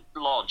you can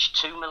lodge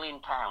 £2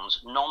 million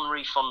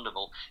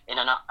non-refundable in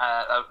a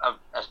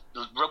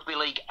rugby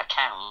league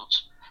account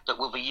that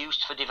will be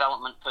used for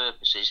development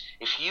purposes,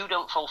 if you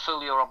don't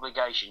fulfil your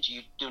obligations,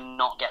 you do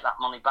not get that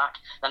money back,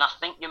 then I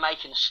think you're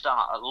making a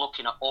start at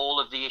looking at all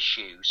of the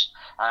issues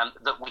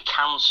that we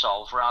can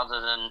solve,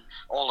 rather than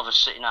all of us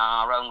sitting in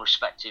our own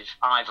respective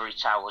ivory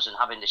towers and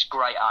having this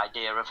great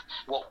idea of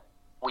what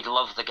we'd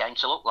love the game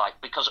to look like,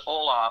 because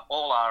all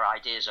our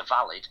ideas are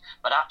valid,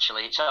 but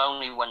actually it's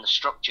only when the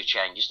structure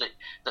changes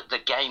that the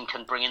game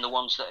can bring in the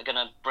ones that are going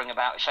to bring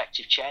about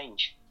effective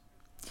change.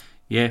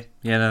 Yeah,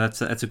 no,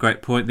 that's a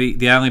great point.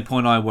 The only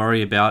point I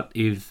worry about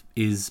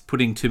is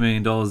putting $2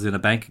 million in a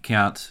bank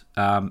account.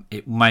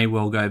 It may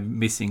well go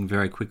missing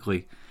very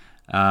quickly.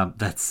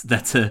 That's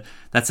a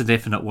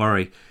definite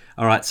worry.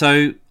 All right,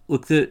 so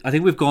look, I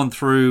think we've gone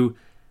through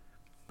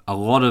a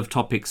lot of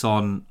topics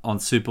on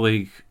Super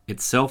League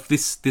itself.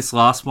 This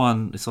last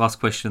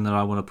question that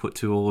I want to put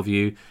to all of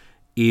you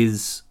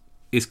is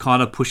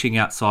kind of pushing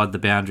outside the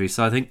boundary.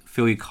 So I think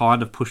Phil, you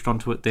kind of pushed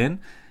onto it then,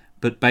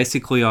 but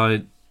basically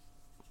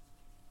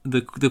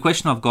the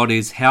question I've got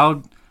is,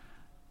 how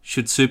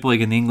should Super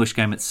League and the English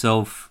game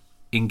itself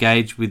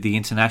engage with the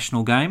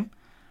international game,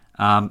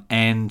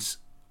 and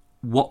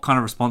what kind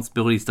of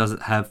responsibilities does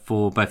it have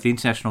for both the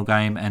international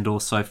game and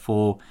also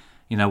for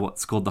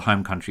what's called the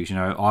home countries,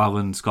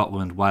 Ireland,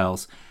 Scotland,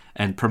 Wales,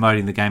 and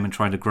promoting the game and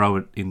trying to grow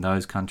it in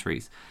those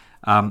countries.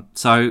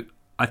 So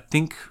I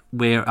think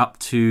we're up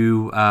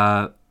to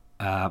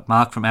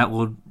Mark from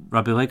Outlawed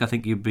Rugby League. I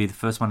think you'd be the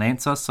first one to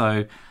answer,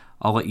 so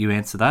I'll let you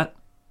answer that.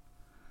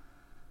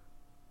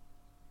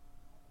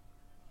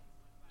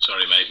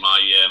 Sorry, mate.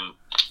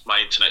 My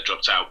internet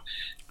dropped out,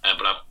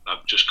 but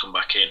I've just come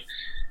back in.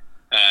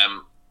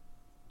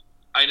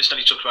 I understand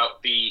you talked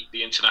about the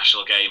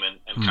international game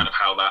and kind of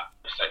how that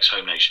affects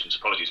home nations.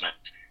 Apologies, mate.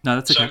 No,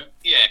 that's okay. So,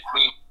 yeah,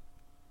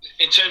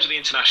 in terms of the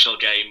international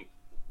game,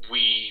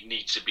 we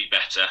need to be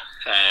better.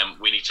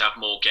 We need to have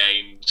more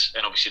games,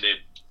 and obviously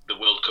the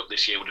World Cup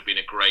this year would have been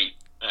a great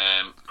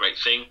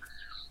thing.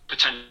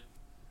 Potentially,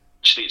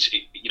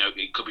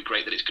 it could be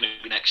great that it's going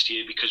to be next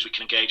year, because we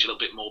can engage a little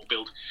bit more,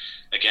 build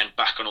again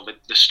back on all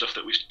the stuff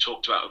that we've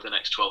talked about over the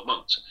next 12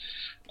 months.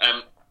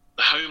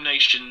 The home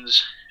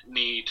nations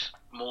need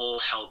more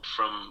help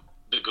from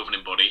the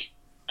governing body,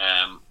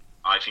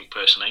 I think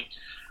personally.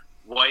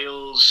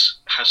 Wales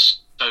has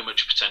so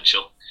much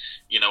potential.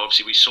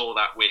 Obviously we saw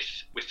that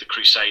with the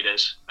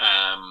Crusaders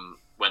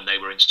when they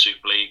were in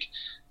Super League.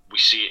 We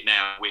see it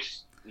now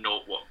with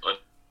North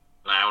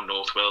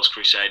Wales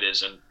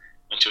Crusaders and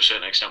to a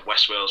certain extent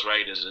West Wales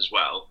Raiders as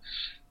well.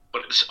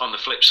 But on the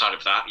flip side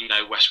of that,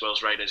 West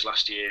Wales Raiders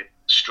last year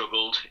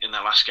struggled in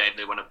their last game.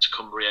 They went up to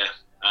Cumbria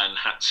and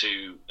had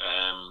to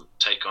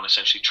take on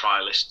essentially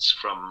trialists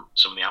from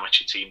some of the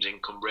amateur teams in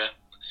Cumbria.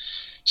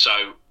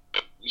 So,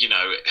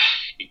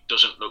 it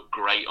doesn't look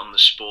great on the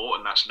sport,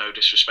 and that's no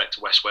disrespect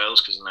to West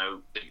Wales, because I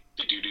know they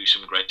do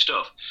some great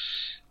stuff.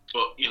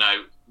 But,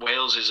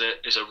 Wales is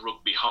a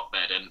rugby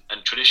hotbed,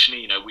 and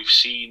traditionally, we've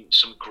seen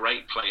some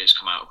great players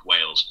come out of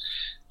Wales.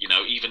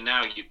 Even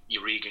now,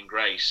 your Regan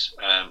Grace,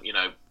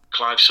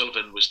 Clive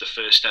Sullivan was the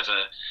first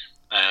ever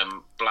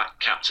black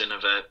captain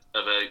of a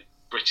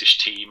British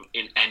team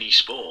in any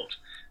sport,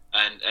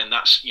 and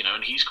that's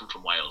and he's come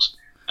from Wales.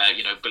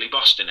 Billy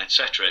Boston,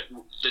 etc.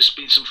 There's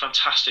been some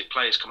fantastic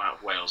players come out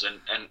of Wales,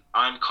 and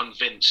I'm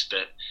convinced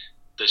that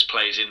there's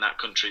players in that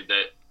country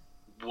that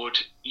would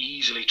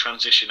easily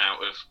transition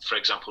out of, for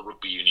example,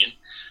 rugby union,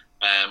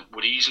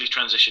 would easily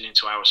transition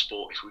into our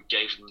sport if we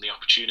gave them the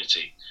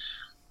opportunity.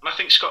 And I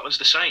think Scotland's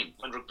the same.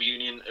 When rugby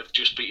union have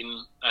just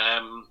beaten, I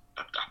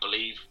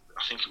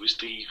think it was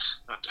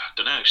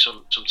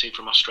some team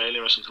from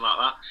Australia or something like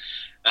that.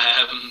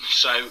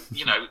 So,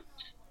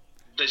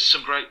 there's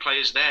some great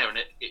players there, and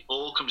it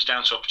all comes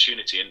down to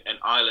opportunity. And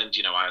Ireland,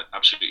 I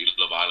absolutely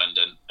love Ireland,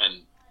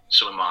 and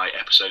some of my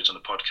episodes on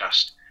the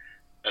podcast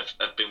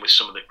have been with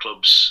some of the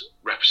club's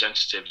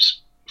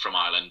representatives from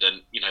Ireland,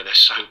 and they're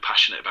so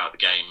passionate about the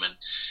game. And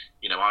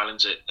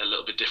Ireland's a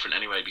little bit different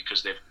anyway,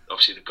 because they've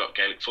got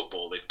Gaelic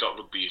football, they've got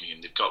rugby union,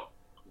 they've got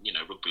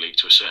rugby league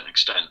to a certain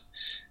extent,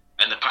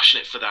 and they're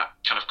passionate for that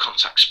kind of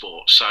contact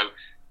sport. So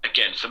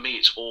again, for me,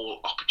 it's all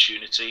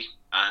opportunity.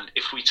 And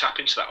if we tap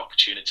into that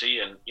opportunity,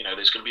 and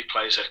there's going to be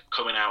players that are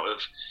coming out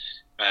of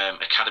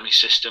academy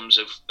systems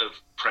of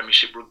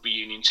Premiership rugby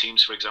union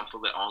teams, for example,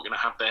 that aren't going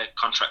to have their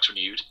contracts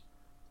renewed.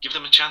 Give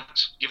them a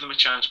chance. Give them a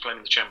chance playing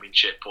in the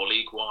Championship or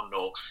League One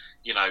or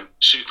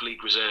Super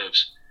League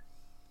reserves.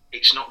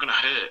 It's not going to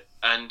hurt.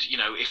 And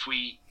if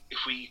we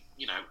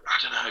I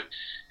don't know,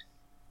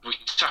 we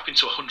tap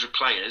into 100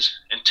 players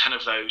and 10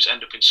 of those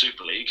end up in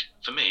Super League.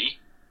 For me,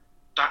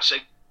 that's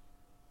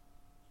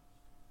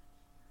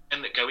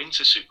and that go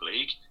into Super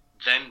League,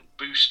 then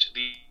boost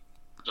the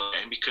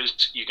game,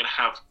 because you're going to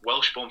have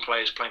Welsh-born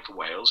players playing for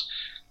Wales,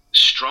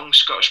 strong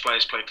Scottish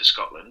players playing for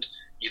Scotland.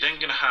 You're then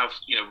going to have,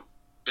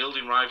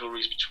 building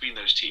rivalries between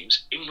those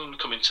teams. England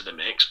come into the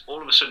mix.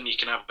 All of a sudden, you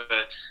can have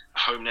a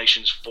home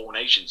nations, four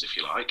nations, if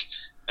you like.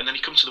 And then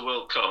you come to the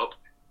World Cup,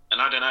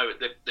 and I don't know,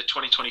 the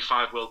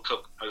 2025 World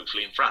Cup,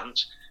 hopefully in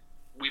France,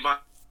 we might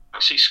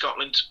see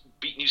Scotland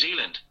beat New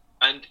Zealand.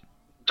 And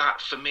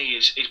that, for me,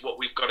 is what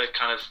we've got to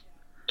kind of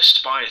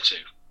aspire to.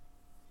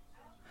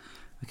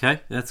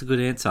 Okay, that's a good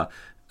answer.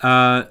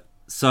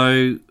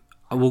 So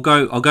I'll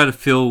go to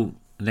Phil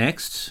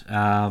next,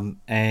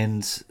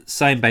 and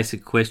same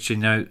basic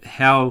question.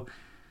 How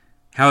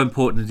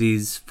important it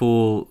is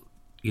for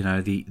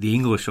the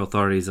English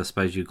authorities, I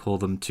suppose you call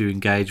them, to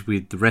engage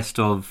with the rest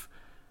of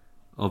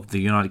the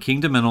United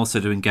Kingdom, and also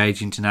to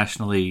engage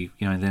internationally,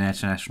 in the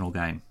international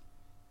game.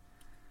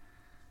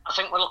 I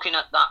think we're looking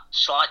at that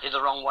slightly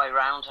the wrong way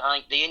round. I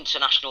think the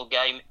international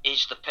game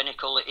is the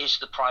pinnacle, it is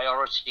the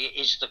priority, it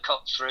is the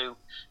cut through,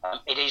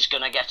 it is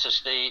going to get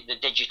us the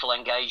digital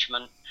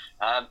engagement,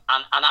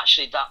 and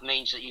actually that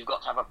means that you've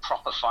got to have a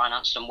proper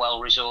financed and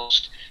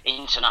well-resourced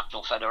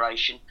international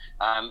federation,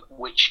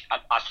 which I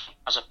think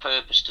has a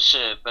purpose to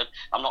serve, but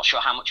I'm not sure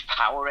how much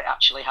power it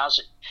actually has.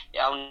 It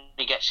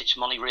only gets its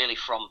money really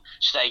from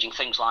staging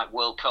things like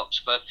World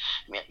Cups, but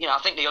I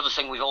think the other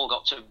thing we've all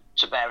got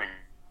to bear in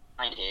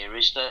here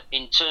is that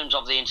in terms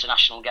of the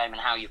international game and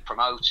how you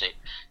promote it,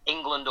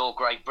 England or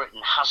Great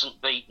Britain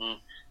hasn't beaten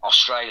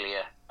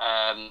Australia,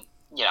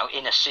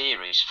 in a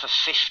series for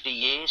 50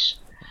 years.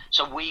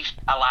 So we've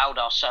allowed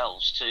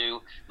ourselves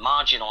to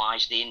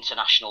marginalise the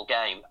international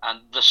game,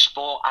 and the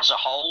sport as a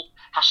whole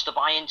has to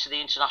buy into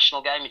the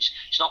international game. It's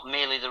not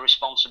merely the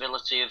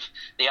responsibility of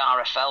the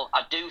RFL.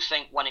 I do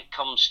think when it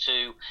comes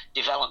to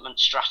development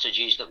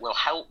strategies that will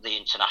help the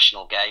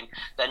international game,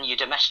 then your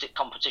domestic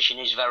competition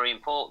is very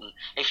important.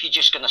 If you're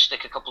just going to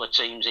stick a couple of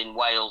teams in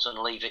Wales and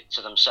leave it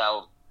to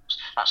themselves,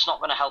 that's not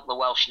going to help the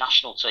Welsh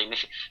national team.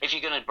 If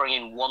you're going to bring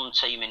in one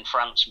team in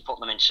France and put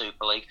them in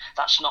Super League,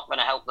 that's not going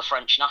to help the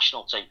French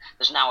national team.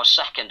 There's now a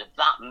second.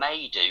 That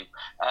may do.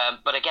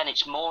 But again,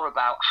 it's more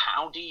about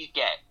how do you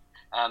get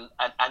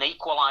an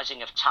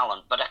equalising of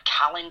talent, but a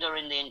calendar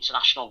in the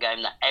international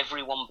game that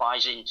everyone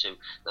buys into,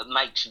 that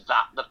makes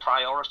that the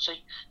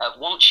priority.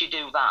 Once you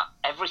do that,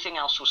 everything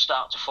else will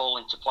start to fall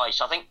into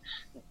place. I think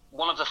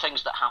one of the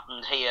things that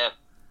happened here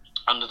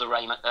under the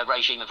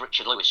regime of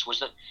Richard Lewis was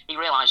that he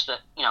realised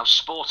that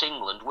Sport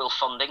England will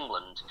fund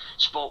England,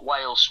 Sport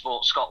Wales,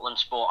 Sport Scotland,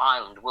 Sport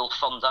Ireland will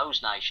fund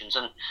those nations,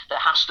 and there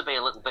has to be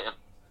a little bit of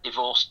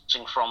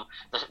divorcing from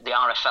the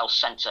RFL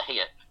centre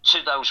here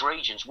to those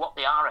regions. What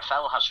the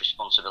RFL has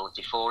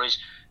responsibility for is,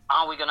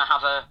 are we going to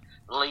have a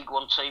League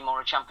One team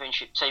or a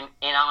Championship team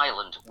in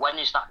Ireland? When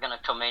is that going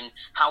to come in?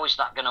 How is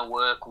that going to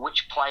work?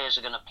 Which players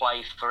are going to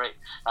play for it?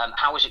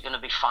 How is it going to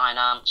be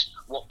financed?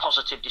 What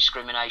positive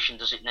discrimination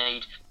does it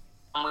need?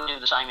 And we'll do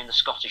the same in the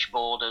Scottish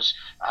borders.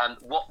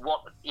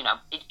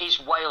 Is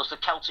Wales the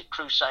Celtic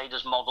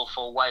Crusaders model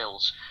for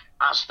Wales,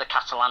 as the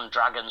Catalan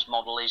Dragons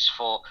model is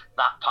for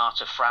that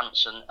part of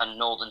France and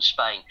northern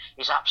Spain?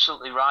 Is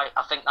absolutely right.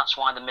 I think that's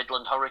why the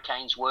Midland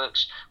Hurricanes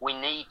works. We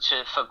need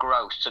for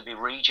growth to be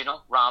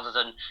regional rather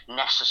than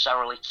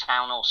necessarily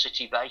town or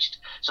city based.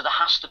 So there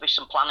has to be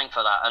some planning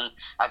for that. And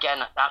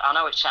again, I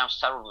know it sounds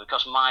terrible,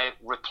 because my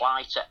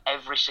reply to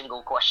every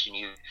single question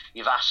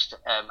you've asked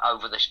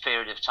over this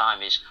period of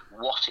time is,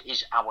 what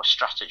is our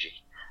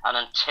strategy? And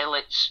until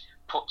it's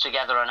put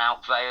together and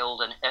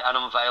unveiled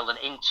and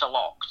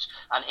interlocked,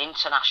 and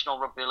international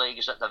rugby league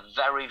is at the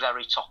very,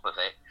 very top of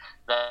it,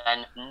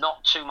 then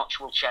not too much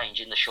will change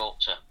in the short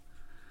term.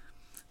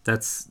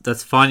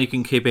 That's fine. You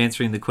can keep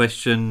answering the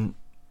question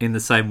in the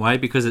same way,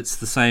 because it's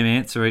the same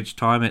answer each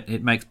time.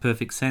 It makes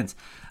perfect sense.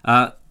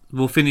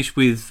 We'll finish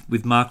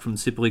with Mark from the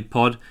Super League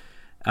Pod.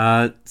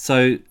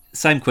 So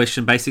same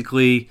question,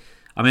 basically.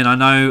 I mean, I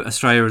know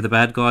Australia are the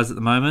bad guys at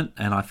the moment,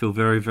 and I feel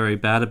very, very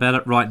bad about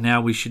it. Right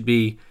now, we should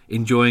be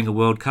enjoying a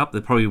World Cup.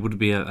 There probably would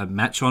be a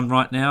match on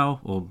right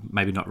now, or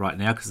maybe not right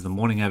now because of the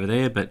morning over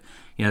there, but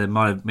there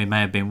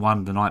may have been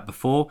one the night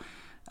before.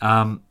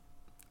 How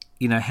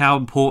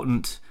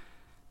important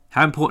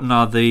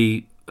are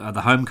the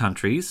home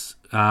countries,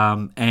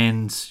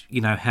 and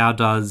how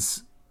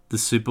does the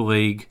Super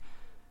League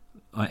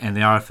and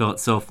the RFL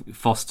itself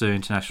foster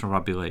international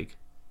rugby league?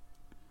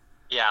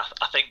 Yeah,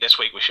 I think this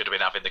week we should have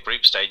been having the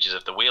group stages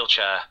of the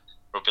Wheelchair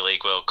Rugby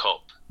League World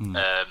Cup,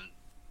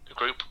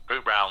 group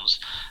rounds,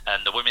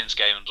 and the women's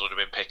games would have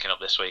been picking up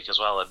this week as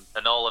well,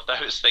 and all of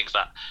those things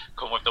that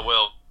come with the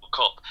World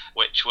Cup,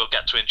 which we'll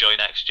get to enjoy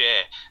next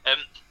year.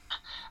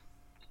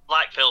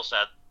 Like Phil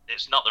said,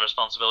 it's not the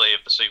responsibility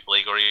of the Super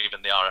League or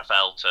even the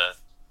RFL to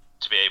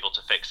be able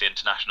to fix the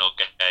international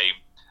game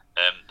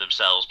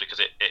themselves, because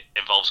it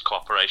involves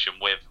cooperation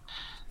with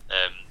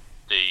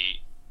the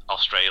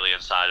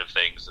Australian side of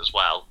things as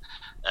well.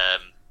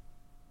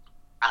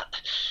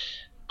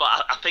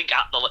 But I think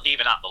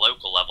even at the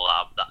local level,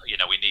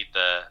 we need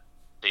the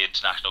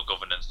international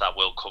governance that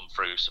will come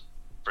through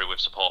with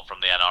support from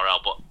the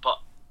NRL. But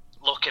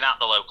looking at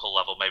the local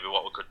level, maybe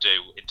what we could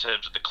do in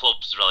terms of the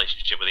club's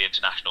relationship with the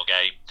international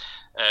game,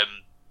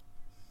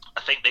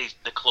 I think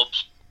the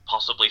clubs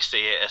possibly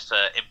see it as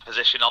an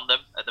imposition on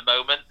them at the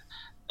moment,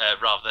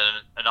 rather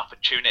than an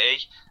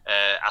opportunity.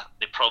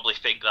 They probably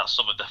think that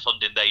some of the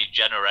funding they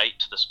generate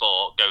to the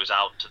sport goes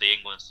out to the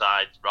England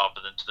side rather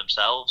than to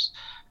themselves.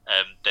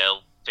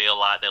 They'll feel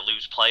like they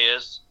lose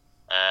players.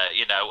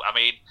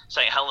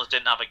 St Helens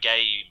didn't have a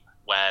game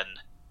when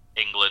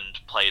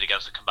England played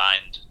against the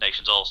combined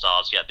Nations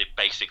All-Stars, yet they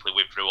basically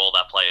withdrew all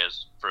their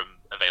players from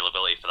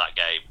availability for that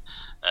game.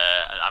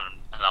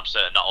 And I'm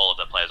certain not all of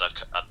their players had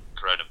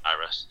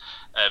coronavirus.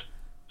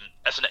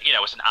 As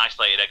an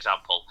isolated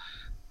example,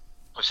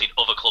 we've seen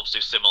other clubs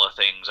do similar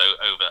things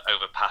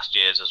over past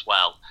years as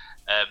well.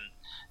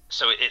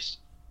 So it's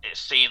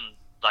seemed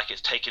like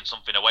it's taking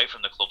something away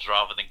from the clubs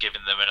rather than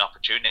giving them an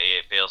opportunity,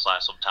 it feels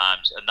like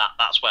sometimes. And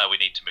that's where we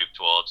need to move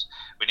towards.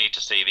 We need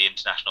to see the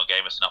international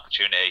game as an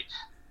opportunity.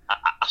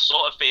 I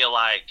sort of feel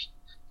like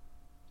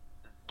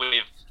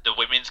with the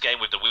women's game,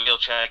 with the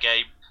wheelchair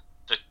game,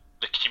 the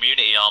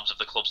community arms of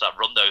the clubs that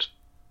run those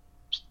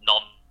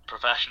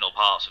non-professional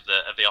parts of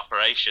the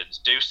operations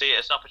do see it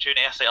as an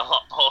opportunity. I see a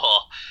lot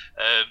more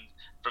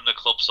from the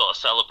clubs sort of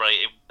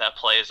celebrating their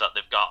players that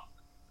they've got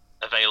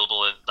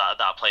available that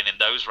are playing in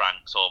those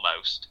ranks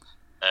almost,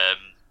 and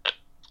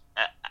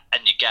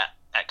you get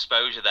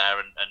exposure there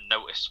and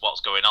notice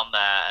what's going on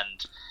there.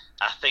 And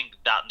I think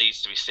that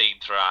needs to be seen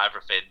throughout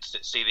everything.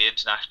 See the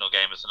international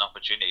game as an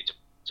opportunity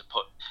to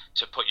put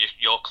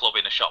your club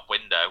in a shop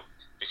window,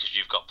 because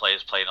you've got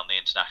players playing on the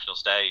international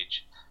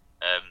stage.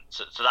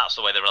 So that's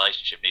the way the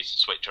relationship needs to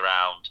switch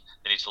around.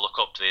 They need to look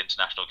up to the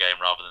international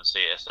game rather than see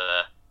it as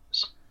a...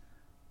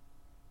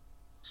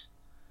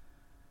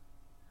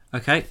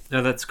 Okay,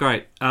 no, that's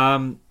great.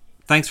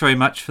 Thanks very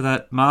much for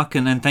that, Mark,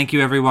 and thank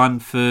you everyone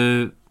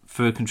for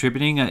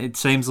contributing. It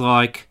seems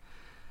like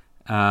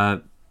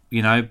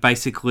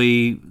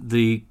basically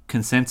the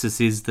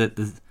consensus is that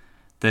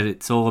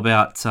it's all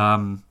about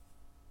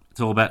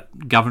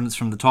governance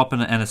from the top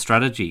and a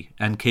strategy,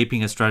 and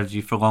keeping a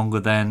strategy for longer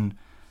than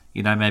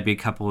maybe a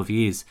couple of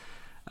years.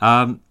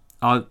 I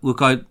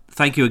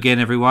thank you again,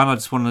 everyone. I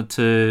just wanted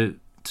to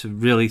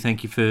really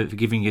thank you for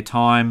giving your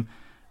time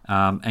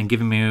and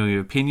giving me all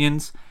your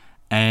opinions.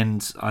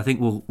 And I think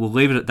we'll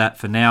leave it at that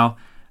for now.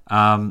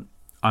 I'm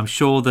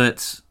sure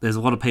that there's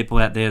a lot of people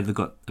out there that've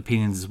got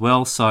opinions as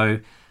well. So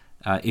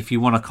if you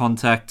want to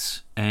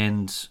contact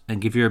and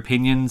give your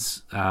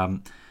opinions,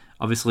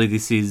 obviously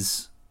this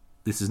is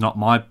not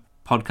my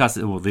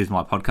podcast. Well, this is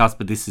my podcast,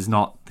 but this is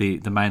not the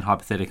main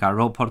Hypothetical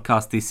RL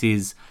podcast. This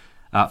is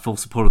full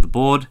support of the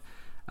board.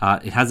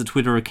 It has a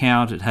Twitter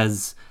account. It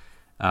has,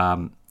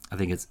 I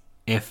think it's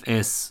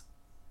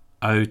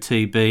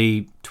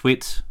FSOTB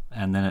twit,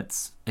 and then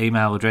its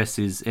email address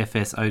is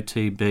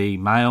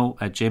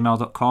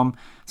fsotbmail@gmail.com.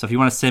 So if you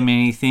want to send me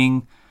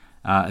anything,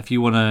 if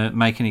you want to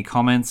make any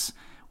comments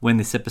when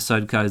this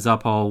episode goes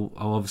up, I'll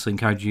obviously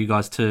encourage you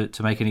guys to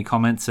make any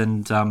comments.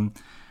 And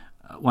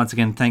once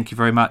again, thank you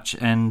very much,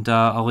 and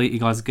I'll let you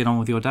guys get on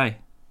with your day.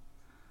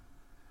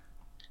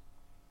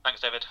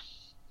 Thanks, David.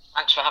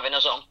 Thanks for having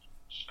us on.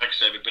 Thanks.